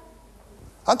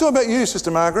 I'm talking about you, Sister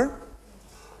Margaret.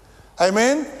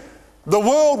 Amen? The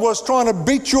world was trying to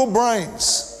beat your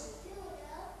brains.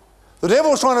 The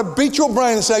devil was trying to beat your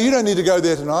brain and say, you don't need to go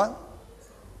there tonight.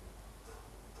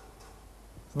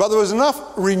 But there was enough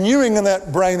renewing in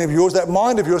that brain of yours, that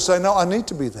mind of yours, saying, no, I need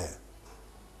to be there.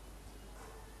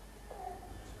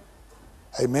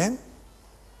 Amen?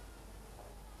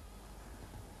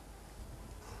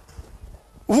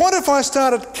 What if I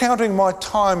started counting my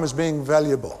time as being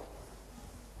valuable?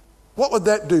 What would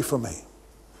that do for me?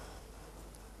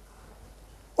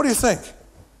 What do you think?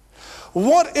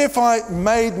 What if I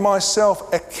made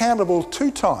myself accountable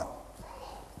to time?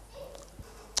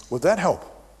 Would that help?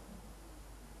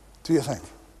 Do you think?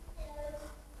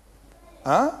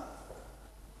 Huh?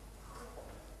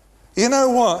 You know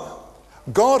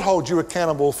what? God holds you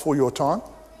accountable for your time.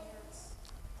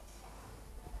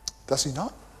 Does he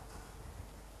not?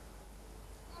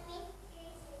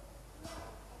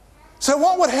 So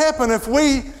what would happen if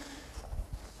we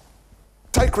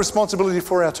take responsibility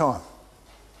for our time?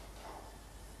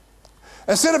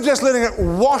 Instead of just letting it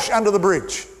wash under the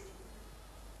bridge.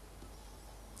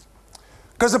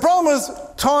 Because the problem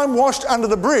with time washed under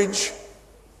the bridge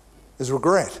is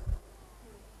regret.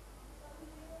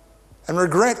 And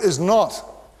regret is not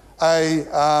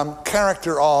a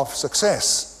character of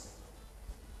success.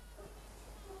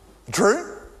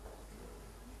 True?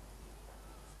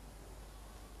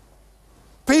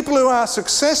 People who are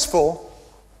successful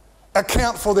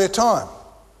account for their time.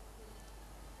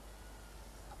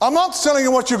 I'm not telling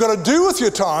you what you've got to do with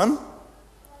your time.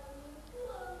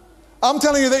 I'm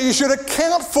telling you that you should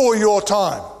account for your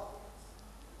time.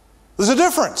 There's a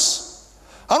difference.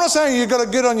 I'm not saying you've got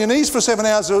to get on your knees for 7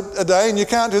 hours a day and you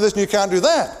can't do this and you can't do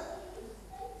that.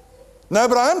 No,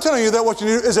 but I am telling you that what you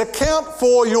do is account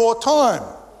for your time.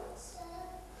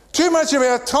 Too much of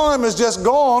our time is just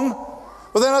gone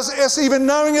without us even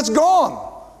knowing it's gone.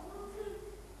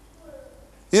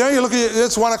 You know, you look at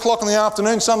it's 1 o'clock in the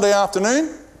afternoon, Sunday afternoon,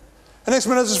 and next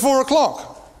minute it's 4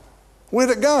 o'clock. Where'd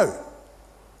it go?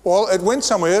 Well, it went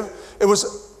somewhere. You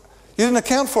didn't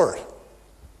account for it.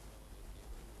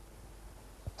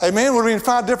 Amen? It would have been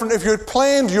far different if you had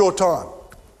planned your time.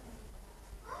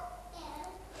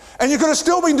 And you could have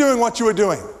still been doing what you were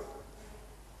doing.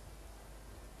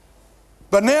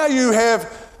 But now you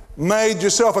have made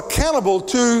yourself accountable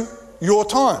to your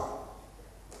time.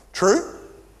 True?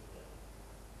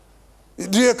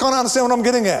 Do you kind of understand what I'm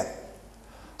getting at?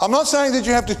 I'm not saying that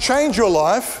you have to change your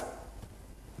life,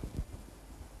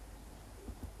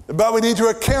 but we need to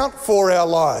account for our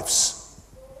lives.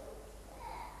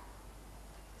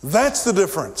 That's the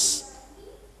difference.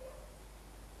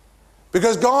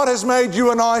 Because God has made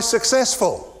you and I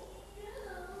successful.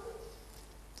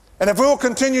 And if we'll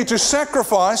continue to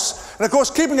sacrifice, and of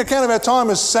course keeping account of our time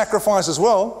is sacrifice as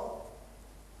well.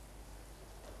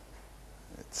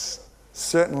 It's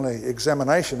certainly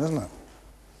examination, isn't it?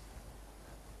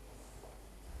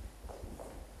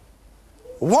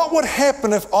 What would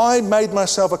happen if I made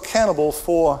myself accountable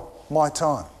for my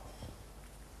time?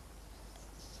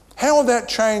 How would that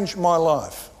change my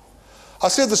life? I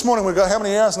said this morning we've got how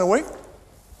many hours in a week?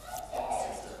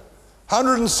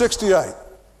 168.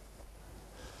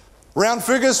 Round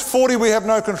figures, 40 we have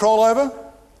no control over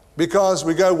because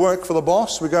we go work for the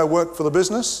boss, we go work for the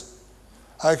business.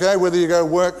 Okay, whether you go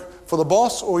work for the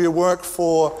boss or you work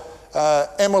for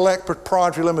Amalek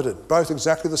Proprietary Limited, both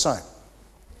exactly the same.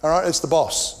 All right, it's the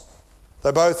boss.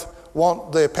 They both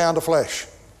want their pound of flesh.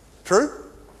 True?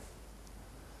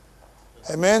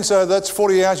 Amen. So that's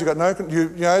 40 hours. You got no. You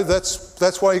know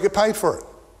that's why you get paid for it,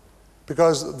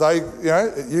 because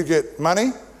you get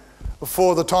money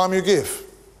for the time you give.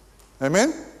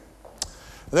 Amen.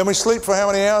 And then we sleep for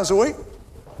how many hours a week?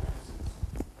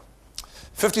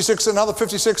 56. Another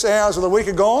 56 hours of the week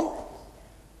are gone.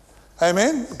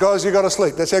 Amen. Because you got to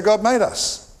sleep. That's how God made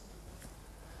us.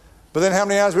 But then how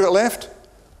many hours we got left?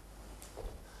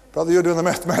 Brother, you're doing the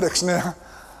mathematics now.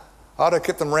 I'd have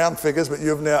kept them round figures, but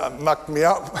you've now mucked me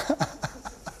up.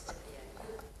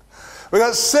 We've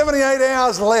got 78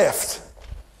 hours left.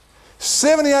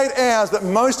 78 hours that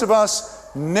most of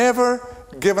us never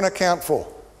give an account for.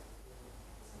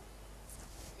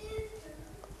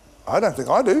 I don't think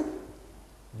I do.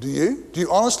 Do you? Do you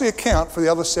honestly account for the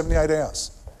other 78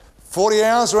 hours? 40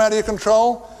 hours are out of your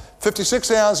control. 56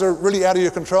 hours are really out of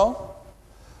your control.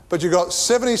 But you've got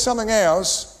 70-something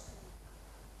hours,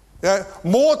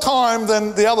 more time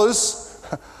than the others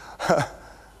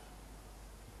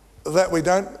that we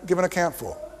don't give an account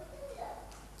for.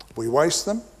 We waste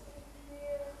them.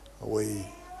 We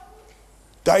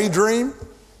daydream.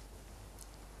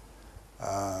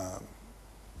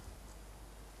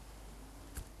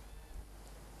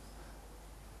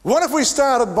 What if we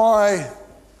started by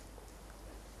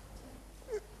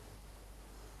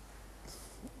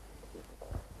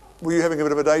were you having a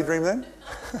bit of a daydream then?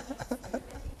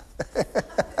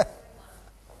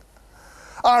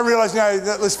 I realise,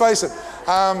 let's face it.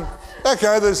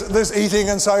 Okay, there's eating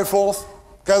and so forth.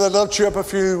 Okay, they'll chirp a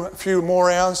few more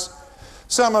hours.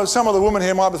 Some of the women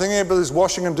here might be thinking, but there's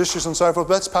washing and dishes and so forth.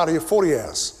 That's part of your 40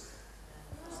 hours.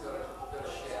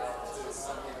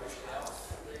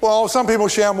 Well, some people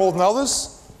shower more than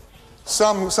others.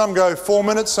 Some go 4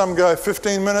 minutes, some go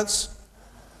 15 minutes.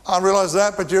 I realise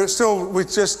that, but we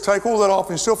just take all that off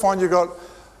and you still find you've got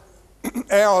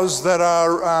hours that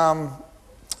are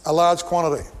a large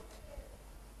quantity.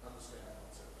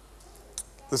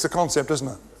 That's a concept, isn't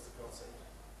it?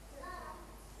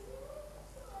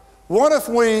 What if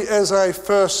we, as a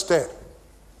first step,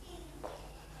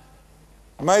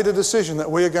 made a decision that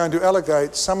we are going to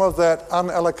allocate some of that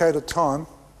unallocated time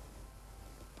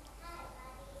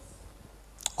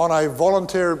on a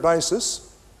voluntary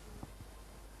basis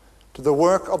to the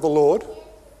work of the Lord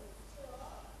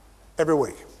every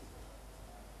week?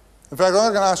 In fact, what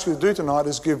I'm going to ask you to do tonight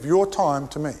is give your time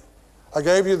to me. I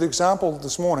gave you the example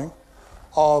this morning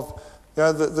of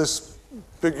this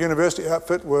big university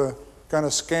outfit were going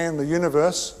to scan the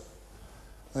universe.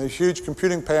 There's huge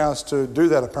computing powers to do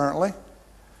that apparently.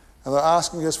 And they're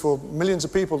asking us for millions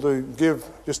of people to give,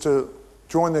 just to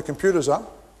join their computers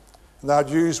up. And they'd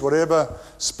use whatever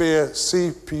spare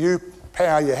CPU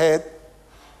power you had,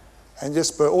 and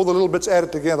just all the little bits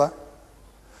added together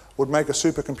would make a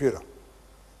supercomputer.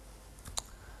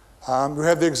 We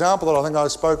have the example that I think I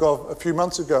spoke of a few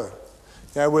months ago,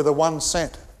 where the 1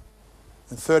 cent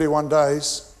in 31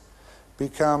 days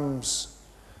becomes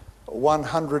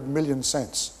 100 million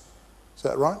cents. Is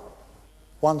that right?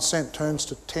 1 cent turns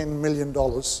to $10 million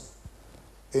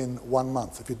in 1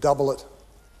 month. If you double it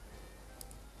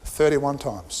 31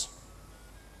 times.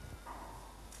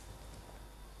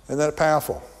 Isn't that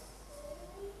powerful?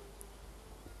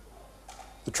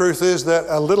 The truth is that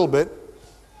a little bit,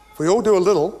 if we all do a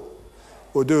little,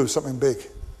 we'll do something big.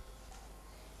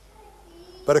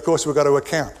 But of course we've got to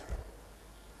account.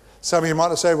 Some of you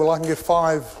might say, well, I can give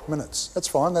 5 minutes. That's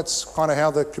fine. That's kind of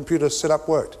how the computer setup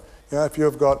worked. You know, if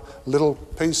you've got a little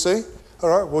PC, all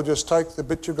right, we'll just take the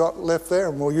bit you've got left there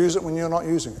and we'll use it when you're not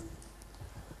using it.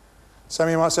 Some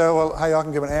of you might say, well, hey, I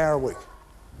can give an hour a week.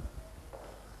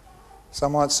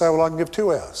 Some might say, well, I can give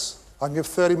 2 hours. I can give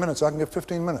 30 minutes. I can give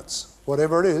 15 minutes.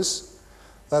 Whatever it is,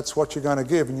 that's what you're going to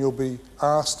give, and you'll be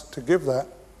asked to give that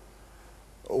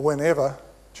whenever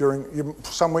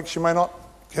some weeks you may not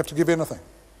have to give anything.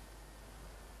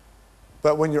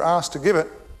 But when you're asked to give it,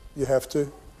 you have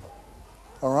to.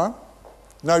 All right?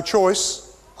 No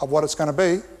choice of what it's going to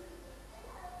be.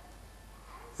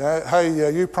 Yeah,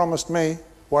 hey, you promised me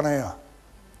 1 hour.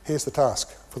 Here's the task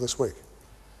for this week.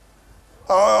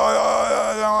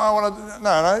 I want to.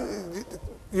 No.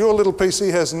 Your little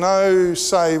PC has no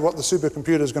say what the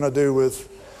supercomputer is going to do with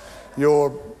your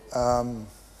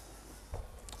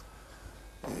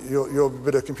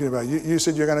bit of computer. You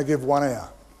said you're going to give 1 hour.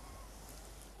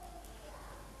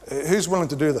 Who's willing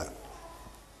to do that?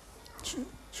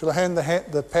 Should I hand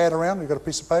the pad around? You've got a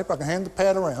piece of paper? I can hand the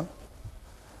pad around.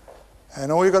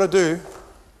 And all you've got to do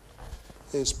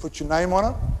is put your name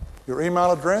on it, your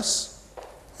email address,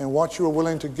 and what you are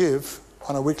willing to give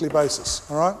on a weekly basis.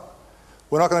 All right?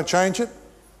 We're not going to change it.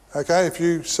 Okay? If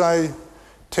you say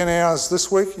 10 hours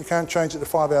this week, you can't change it to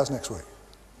 5 hours next week.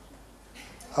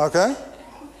 Okay?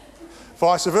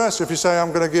 Vice versa, if you say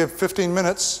I'm going to give 15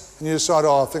 minutes and you decide,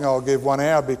 oh, I think I'll give 1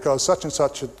 hour because such and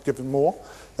such had given more,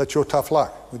 that's your tough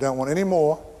luck. We don't want any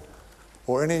more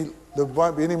or there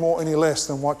won't be any more, any less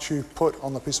than what you put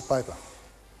on the piece of paper.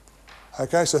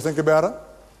 Okay, so think about it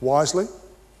wisely.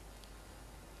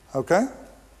 Okay?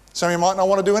 Some of you might not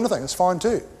want to do anything, it's fine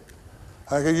too.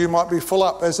 Okay, you might be full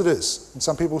up as it is. And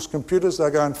some people's computers, they're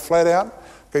going flat out.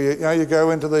 Okay, you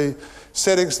go into the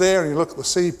settings there and you look at the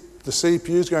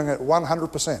CPU's going at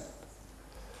 100%.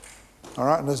 All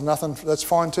right, and there's nothing, that's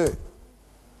fine too.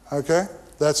 Okay,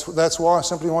 that's why I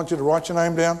simply want you to write your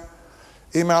name down,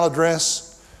 email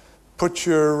address, put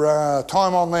your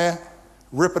time on there,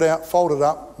 rip it out, fold it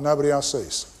up, nobody else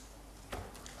sees.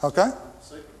 Okay?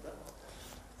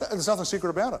 There's nothing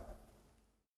secret about it.